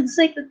old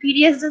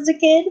encyclopedias as a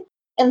kid,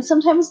 and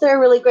sometimes there are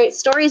really great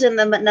stories in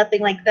them, but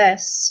nothing like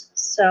this.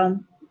 So,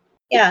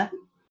 yeah,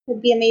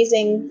 it'd be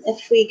amazing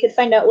if we could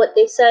find out what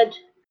they said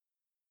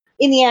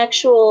in the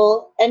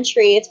actual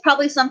entry. It's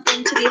probably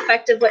something to the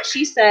effect of what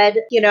she said,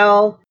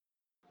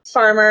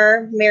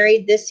 farmer,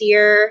 married this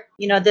year,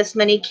 this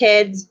many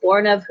kids,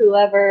 born of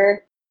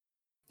whoever.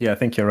 Yeah, I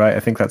think you're right. I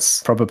think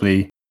that's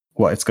probably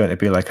what it's going to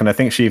be like. And I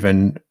think she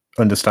even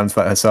understands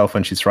that herself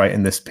when she's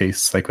writing this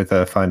piece, like with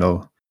her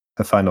final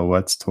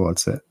words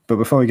towards it. But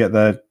before we get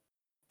there,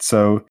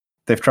 so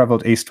they've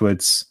traveled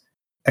eastwards,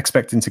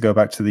 expecting to go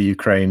back to the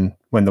Ukraine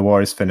when the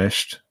war is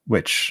finished,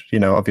 which,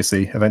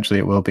 obviously eventually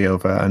it will be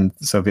over and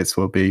the Soviets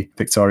will be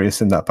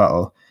victorious in that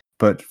battle.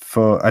 But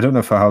I don't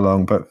know for how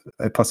long, but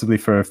possibly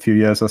for a few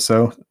years or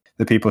so,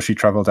 the people she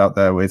traveled out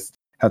there with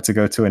had to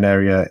go to an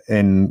area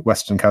in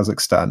Western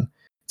Kazakhstan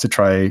to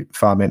try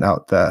farming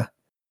out there.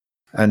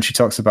 And she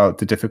talks about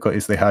the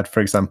difficulties they had,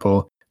 for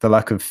example, the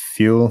lack of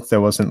fuel.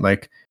 There wasn't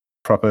like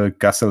proper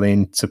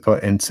gasoline to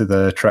put into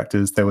the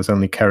tractors. There was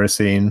only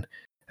kerosene.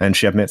 And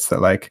she admits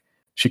that like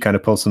she kind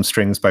of pulled some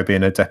strings by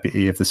being a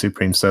deputy of the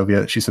Supreme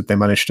Soviet. She said they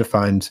managed to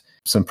find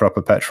some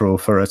proper petrol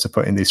for her to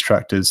put in these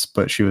tractors.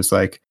 But she was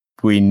like,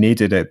 we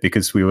needed it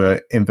because we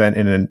were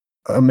implementing an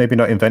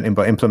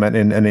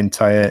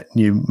entire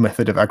new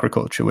method of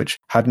agriculture, which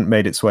hadn't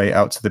made its way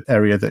out to the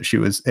area that she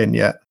was in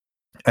yet.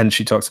 And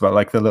she talks about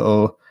like the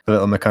little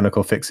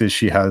mechanical fixes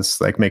she has,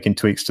 like making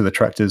tweaks to the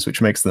tractors,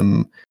 which makes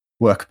them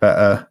work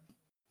better.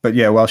 But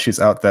yeah, while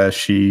she's out there,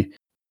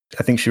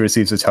 I think she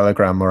receives a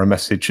telegram or a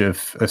message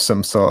of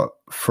some sort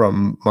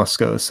from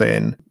Moscow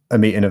saying a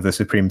meeting of the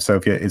Supreme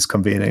Soviet is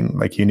convening,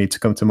 like you need to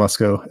come to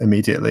Moscow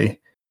immediately.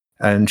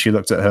 And she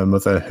looked at her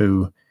mother,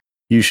 who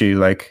usually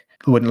like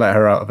wouldn't let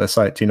her out of her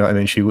sight. Do you know what I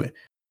mean?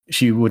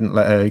 She wouldn't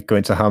let her go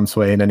into harm's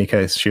way in any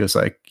case. She was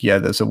like, yeah,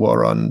 there's a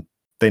war on.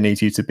 They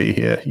need you to be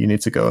here. You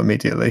need to go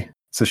immediately.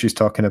 So she's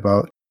talking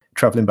about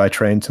traveling by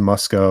train to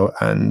Moscow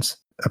and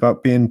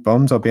about being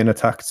bombed or being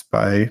attacked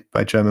by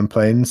German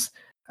planes.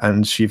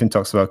 And she even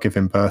talks about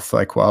giving birth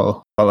like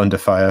while under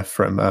fire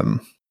from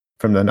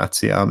the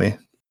Nazi army.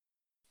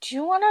 Do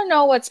you want to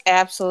know what's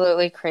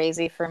absolutely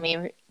crazy for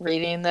me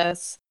reading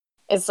this?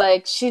 It's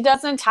like she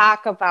doesn't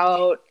talk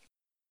about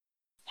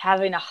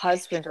having a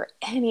husband or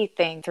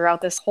anything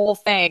throughout this whole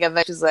thing. And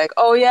then she's like,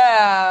 oh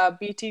yeah,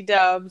 BT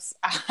dubs,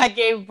 I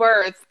gave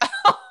birth.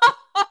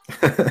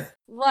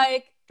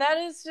 Like, that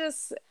is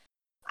just,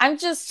 I'm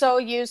just so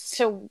used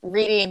to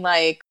reading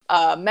like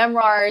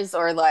memoirs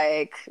or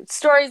like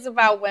stories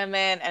about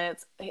women, and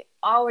I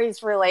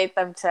always relate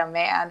them to a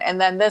man. And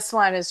then this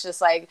one is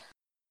just like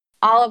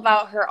all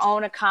about her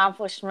own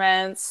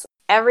accomplishments,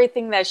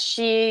 everything that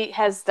she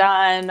has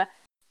done.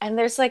 And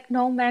there's like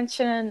no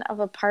mention of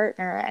a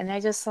partner. And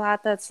I just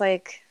thought that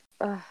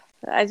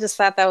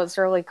was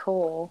really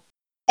cool.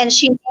 And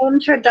she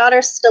named her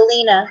daughter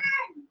Stalina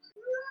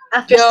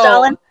after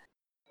Stalin.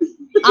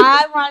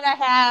 I want to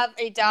have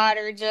a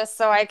daughter just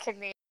so I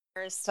can name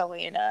her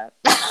Stalina.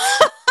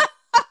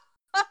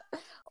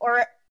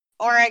 or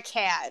a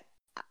cat.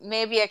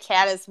 Maybe a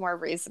cat is more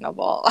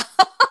reasonable.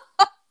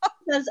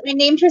 Because I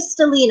named her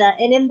Stalina,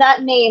 and in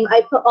that name,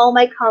 I put all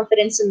my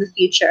confidence in the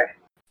future.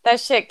 That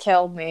shit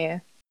killed me.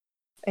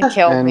 It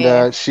killed me.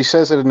 And she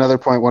says at another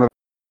point, one of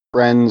her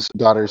friend's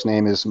daughter's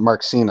name is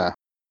Marksina.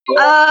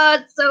 Oh,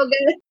 it's so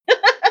good.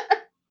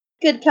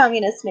 Good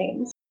communist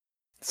names.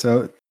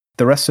 So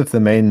the rest of the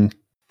main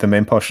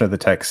portion of the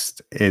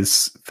text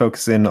is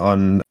focusing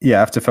on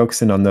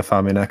the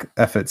farming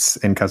efforts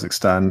in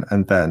Kazakhstan,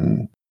 and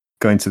then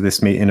going to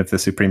this meeting of the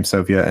Supreme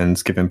Soviet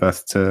and giving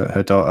birth to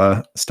her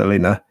daughter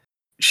Stalina.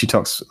 She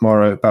talks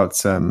more about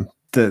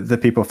the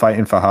people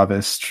fighting for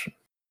harvest.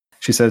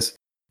 She says,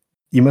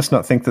 You must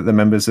not think that the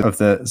members of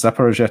the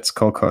Zaporozhets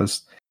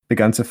Kolkhoz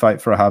began to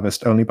fight for a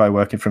harvest only by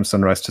working from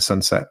sunrise to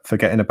sunset,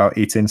 forgetting about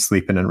eating,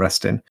 sleeping, and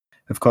resting.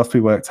 Of course,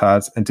 we worked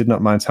hard and did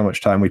not mind how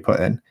much time we put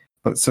in,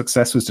 but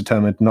success was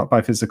determined not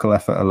by physical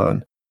effort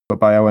alone, but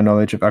by our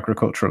knowledge of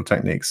agricultural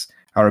techniques,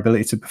 our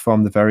ability to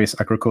perform the various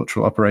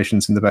agricultural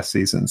operations in the best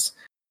seasons.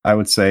 I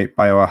would say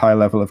by our high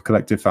level of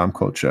collective farm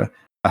culture.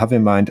 I have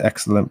in mind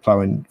excellent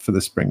ploughing for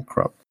the spring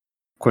crop,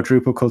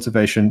 quadruple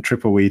cultivation,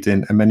 triple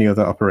weeding, and many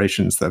other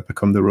operations that have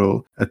become the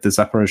rule at the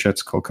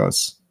Zaporozhets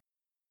Kolkhoz.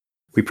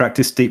 We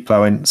practiced deep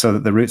ploughing so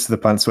that the roots of the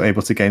plants were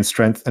able to gain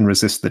strength and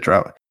resist the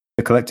drought.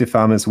 The collective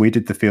farmers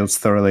weeded the fields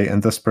thoroughly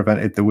and thus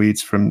prevented the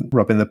weeds from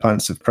robbing the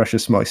plants of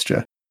precious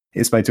moisture.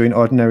 It is by doing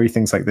ordinary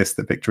things like this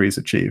that victory is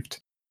achieved.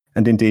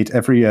 And indeed,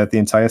 every year the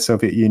entire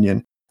Soviet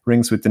Union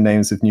rings with the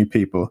names of new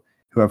people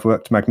who have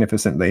worked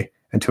magnificently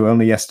and who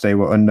only yesterday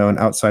were unknown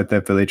outside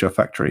their village or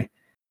factory.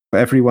 But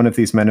every one of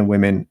these men and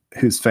women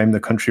whose fame the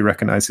country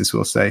recognizes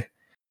will say,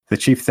 "The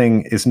chief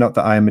thing is not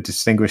that I am a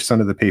distinguished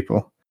son of the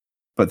people,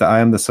 but that I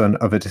am the son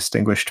of a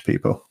distinguished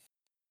people."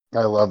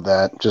 I love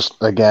that. Just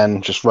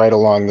right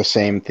along the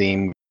same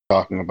theme we've been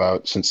talking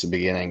about since the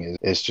beginning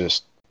is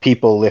just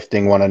people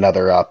lifting one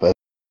another up and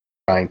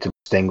trying to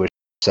distinguish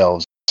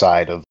themselves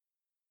outside of.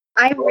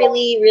 I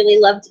really, really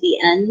loved the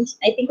end.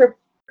 I think we're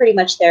pretty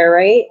much there,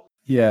 right?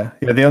 Yeah.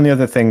 The only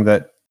other thing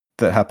that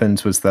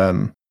happened was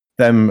them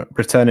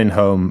returning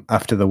home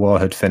after the war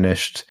had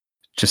finished,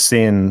 just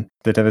seeing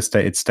the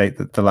devastated state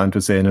that the land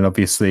was in, and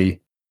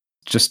obviously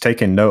just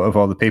taking note of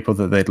all the people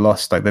that they'd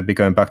lost. Like, they'd be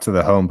going back to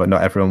their home, but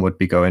not everyone would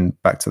be going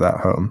back to that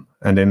home.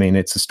 And I mean,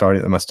 it's a story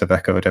that must have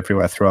echoed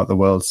everywhere throughout the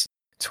world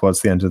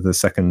towards the end of the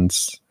Second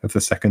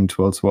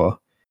World War.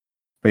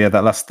 But yeah,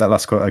 that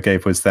last quote I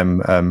gave was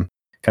them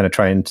kind of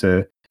trying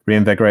to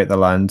reinvigorate the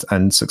land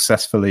and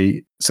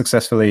successfully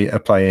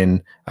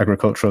applying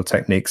agricultural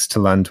techniques to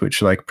land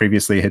which, like,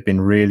 previously had been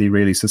really,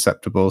 really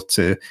susceptible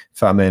to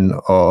famine,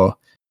 or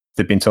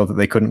they'd been told that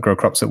they couldn't grow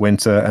crops at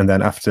winter, and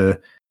then after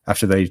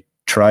they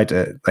tried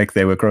it, like,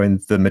 they were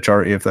growing the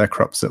majority of their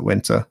crops at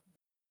winter.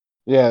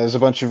 Yeah, there's a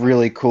bunch of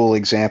really cool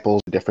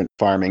examples of different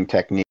farming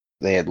techniques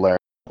they had learned,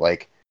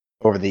 like,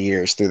 over the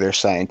years through their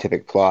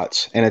scientific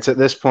plots. And it's at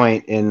this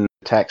point in the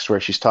text where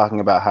she's talking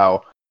about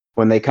how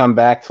when they come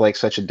back to, like,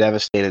 such a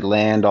devastated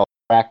land, all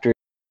the tractors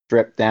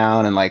stripped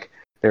down, and, like,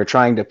 they're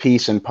trying to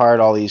piece and part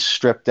all these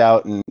stripped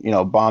out and,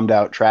 bombed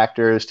out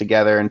tractors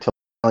together until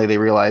finally they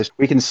realize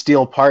we can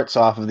steal parts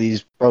off of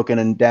these broken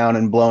and down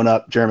and blown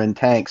up German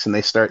tanks, and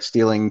they start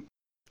stealing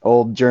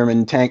old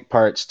German tank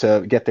parts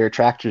to get their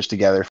tractors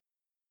together.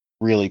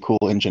 Really cool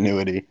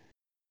ingenuity.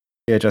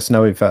 Yeah, just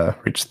now we've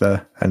reached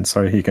the end.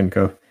 Sorry, you can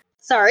go.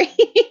 Sorry.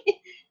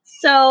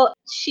 So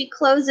she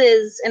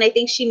closes, and I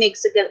think she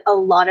makes a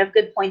lot of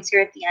good points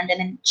here at the end, and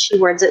then she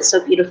words it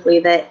so beautifully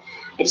that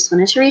I just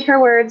wanted to read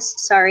her words.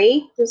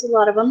 Sorry, there's a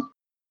lot of them.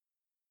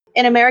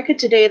 In America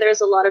today,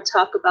 there's a lot of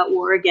talk about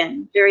war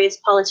again. Various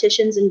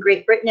politicians in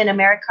Great Britain and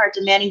America are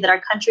demanding that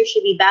our country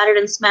should be battered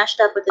and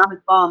smashed up with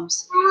atomic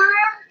bombs.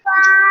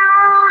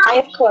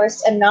 I, of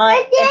course, am not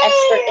an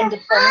expert in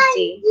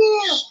diplomacy.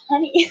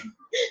 Honey.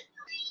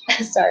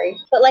 Sorry.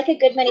 But like a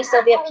good many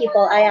Soviet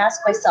people, I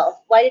ask myself,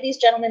 why do these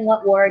gentlemen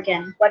want war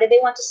again? Why do they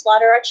want to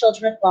slaughter our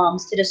children with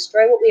bombs, to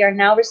destroy what we are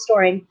now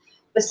restoring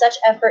with such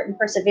effort and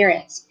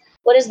perseverance?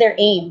 What is their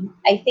aim?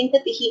 I think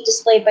that the heat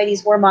displayed by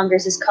these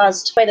warmongers is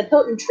caused by the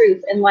potent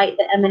truth and light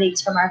that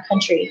emanates from our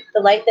country,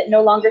 the light that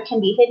no longer can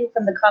be hidden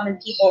from the common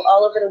people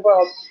all over the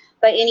world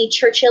by any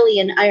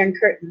Churchillian iron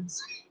curtains,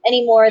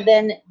 any more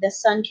than the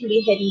sun can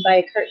be hidden by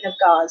a curtain of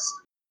gauze.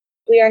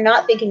 We are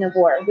not thinking of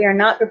war. We are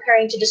not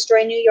preparing to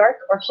destroy New York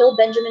or kill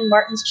Benjamin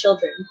Martin's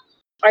children.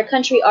 Our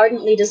country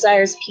ardently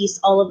desires peace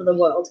all over the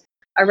world.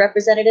 Our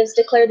representatives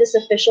declare this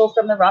official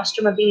from the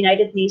rostrum of the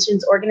United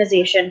Nations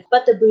organization,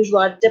 but the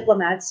bourgeois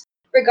diplomats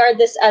regard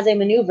this as a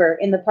maneuver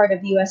in the part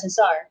of the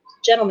USSR.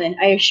 Gentlemen,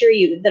 I assure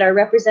you that our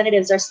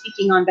representatives are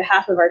speaking on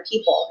behalf of our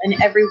people,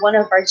 and every one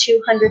of our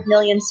 200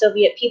 million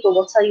Soviet people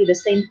will tell you the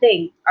same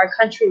thing. Our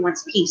country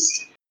wants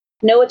peace.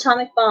 No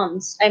atomic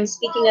bombs, I am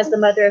speaking as the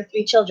mother of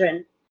 3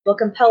 children, will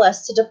compel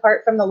us to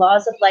depart from the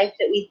laws of life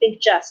that we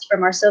think just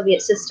from our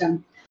Soviet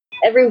system.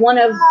 Every one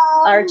of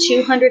our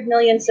 200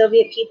 million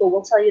Soviet people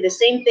will tell you the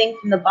same thing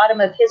from the bottom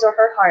of his or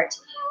her heart,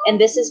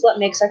 and this is what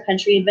makes our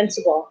country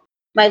invincible.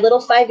 My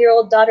little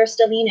 5-year-old daughter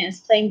Stalina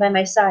is playing by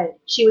my side.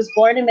 She was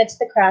born amidst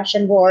the crash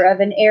and roar of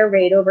an air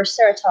raid over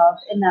Saratov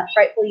in that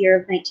frightful year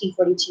of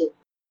 1942.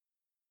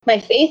 My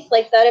faith,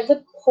 like that of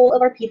the whole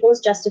of our people, is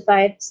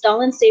justified.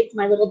 Stalin saved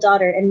my little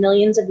daughter and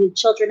millions of the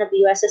children of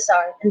the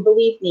USSR, and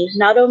believe me,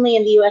 not only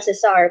in the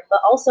USSR,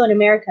 but also in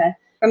America,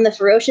 from the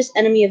ferocious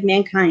enemy of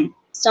mankind.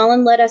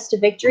 Stalin led us to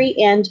victory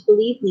and,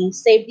 believe me,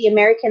 saved the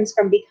Americans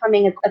from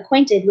becoming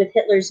acquainted with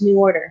Hitler's new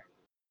order.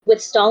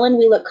 With Stalin,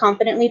 we look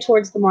confidently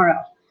towards the morrow.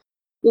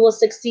 We will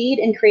succeed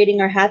in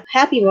creating our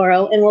happy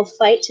morrow, and will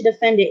fight to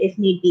defend it if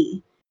need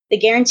be. The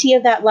guarantee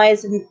of that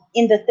lies in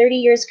the 30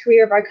 years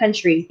career of our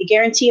country. The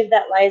guarantee of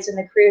that lies in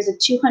the careers of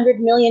 200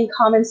 million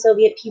common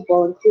Soviet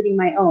people, including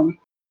my own.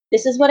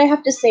 This is what I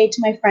have to say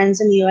to my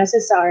friends in the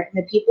USSR and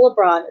the people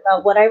abroad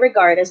about what I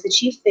regard as the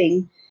chief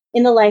thing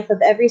in the life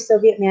of every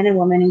Soviet man and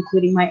woman,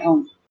 including my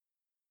own.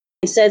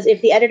 It says,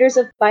 if the editors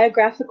of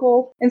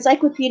Biographical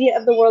Encyclopedia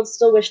of the World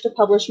still wish to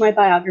publish my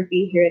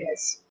biography, here it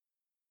is.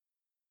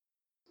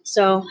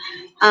 So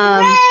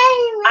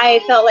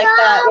I felt like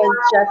that was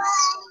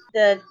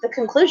just the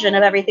conclusion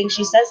of everything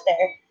she says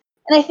there.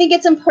 And I think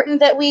it's important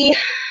that we,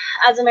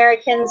 as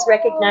Americans,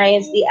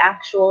 recognize the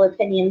actual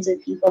opinions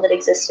of people that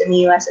exist in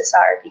the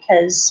USSR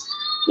because,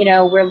 you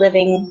know, we're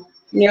living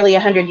nearly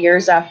 100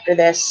 years after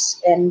this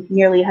and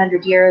nearly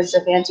 100 years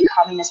of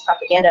anti-communist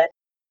propaganda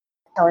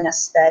telling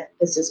us that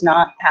this is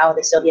not how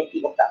the Soviet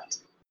people felt.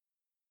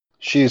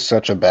 She is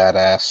such a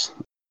badass.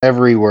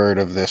 Every word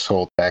of this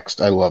whole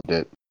text, I loved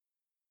it.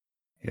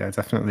 Yeah, I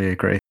definitely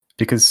agree.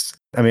 Because,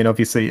 I mean,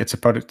 obviously it's a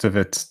product of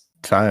its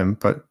time,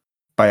 but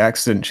by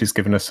accident, she's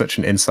given us such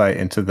an insight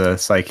into the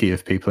psyche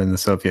of people in the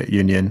Soviet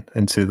Union,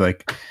 into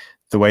like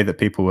the way that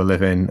people were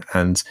living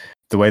and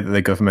the way that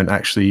the government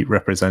actually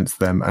represents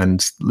them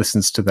and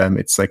listens to them.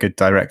 It's like a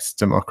direct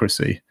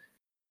democracy.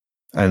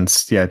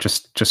 And yeah,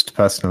 just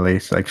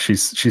personally, like she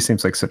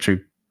seems like such a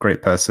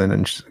great person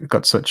and she's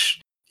got such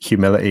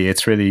humility.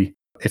 It's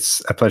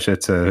a pleasure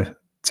to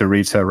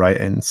read her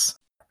writings.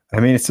 I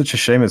mean, it's such a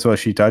shame as well.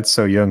 She died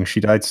so young. She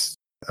died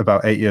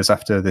about 8 years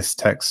after this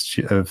text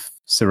of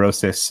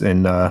cirrhosis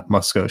in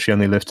Moscow. She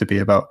only lived to be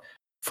about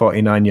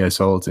 49 years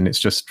old. And it's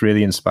just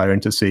really inspiring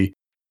to see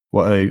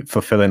what a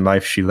fulfilling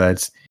life she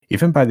led.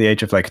 Even by the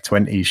age of like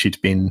 20, she'd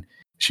been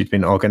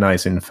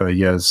organizing for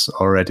years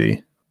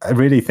already. I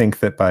really think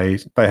that by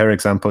her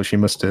example, she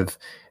must have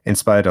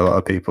inspired a lot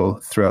of people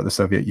throughout the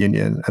Soviet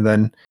Union. And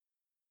then,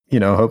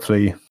 you know,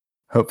 hopefully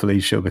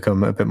she'll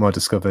become a bit more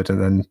discovered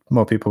and then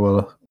more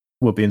people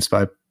will be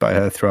inspired by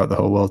her throughout the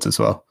whole world as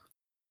well.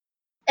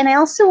 And I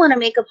also want to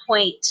make a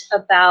point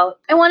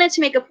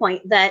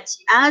that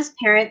as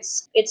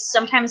parents, it's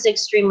sometimes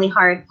extremely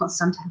hard. Well,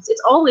 sometimes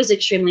it's always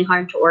extremely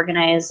hard to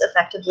organize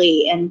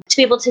effectively and to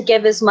be able to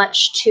give as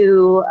much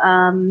to,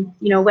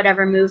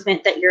 whatever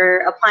movement that you're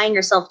applying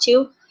yourself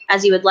to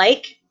as you would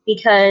like,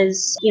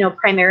 because,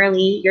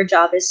 primarily your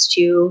job is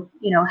to,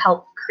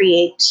 help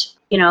create,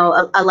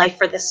 a life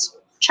for this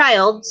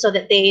child so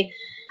that they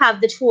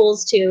have the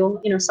tools to,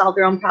 solve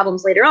their own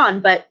problems later on.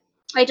 But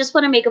I just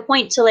want to make a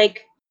point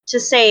to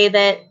say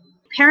that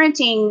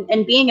parenting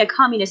and being a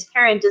communist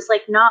parent is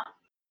like not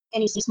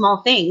any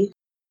small thing,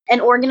 and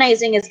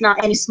organizing is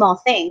not any small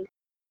thing.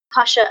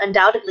 Pasha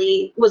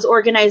undoubtedly was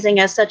organizing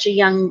as such a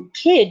young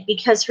kid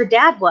because her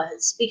dad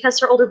was, because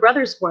her older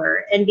brothers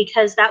were, and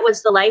because that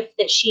was the life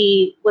that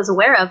she was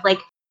aware of.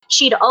 Like,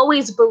 she'd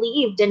always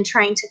believed in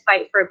trying to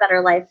fight for a better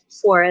life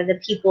for the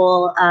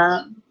people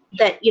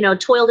that,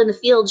 toiled in the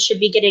fields should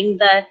be getting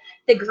the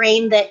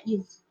grain that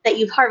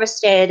you've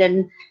harvested,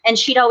 and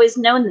she'd always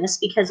known this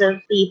because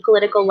of the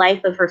political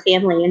life of her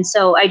family. And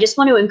so I just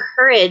want to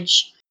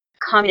encourage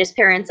communist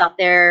parents out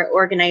there,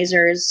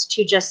 organizers,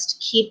 to just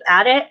keep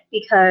at it,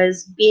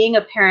 because being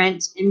a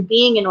parent and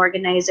being an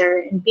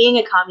organizer and being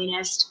a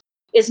communist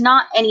is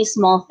not any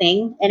small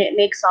thing, and it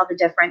makes all the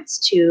difference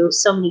to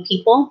so many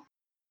people.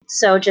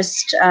 So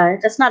just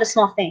that's not a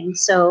small thing.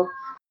 So,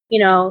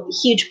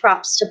 huge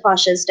props to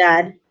Pasha's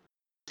dad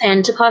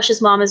and to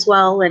Pasha's mom as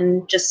well,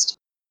 and just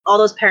all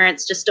those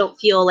parents. Just don't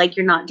feel like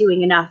you're not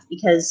doing enough,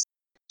 because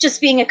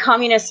just being a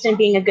communist and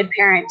being a good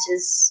parent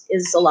is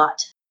a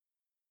lot.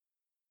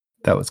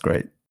 That was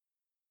great.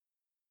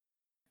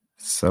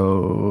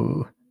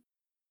 So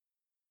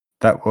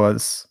that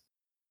was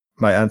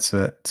my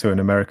answer to an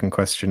American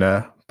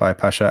questionnaire by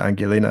Pasha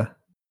Angulina.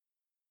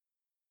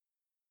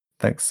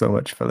 Thanks so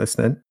much for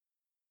listening.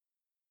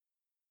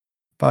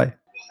 Bye.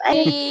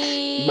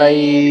 Bye.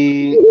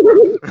 Bye.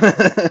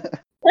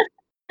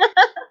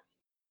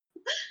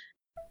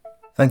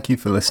 Thank you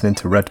for listening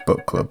to Red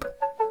Book Club.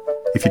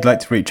 If you'd like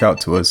to reach out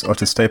to us or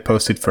to stay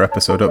posted for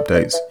episode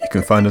updates, you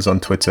can find us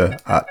on Twitter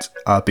at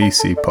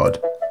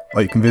rbcpod,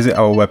 or you can visit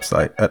our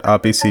website at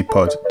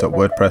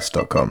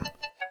rbcpod.wordpress.com,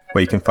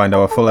 where you can find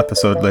our full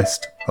episode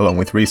list, along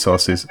with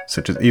resources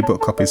such as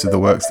ebook copies of the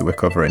works that we're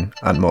covering,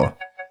 and more.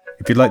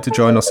 If you'd like to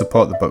join or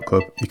support the book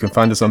club, you can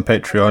find us on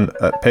Patreon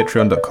at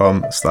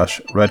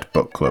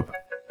patreon.com/redbookclub,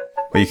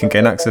 where you can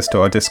gain access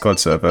to our Discord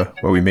server,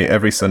 where we meet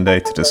every Sunday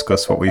to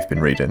discuss what we've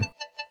been reading.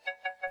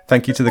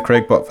 Thank you to the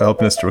Craigbot for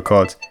helping us to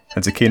record,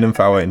 and to Keenan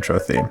for our intro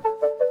theme.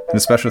 And a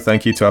special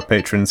thank you to our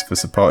patrons for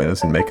supporting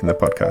us in making the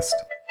podcast.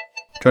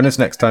 Join us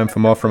next time for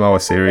more from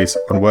our series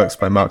on works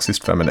by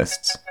Marxist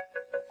feminists.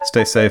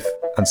 Stay safe,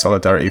 and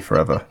solidarity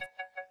forever.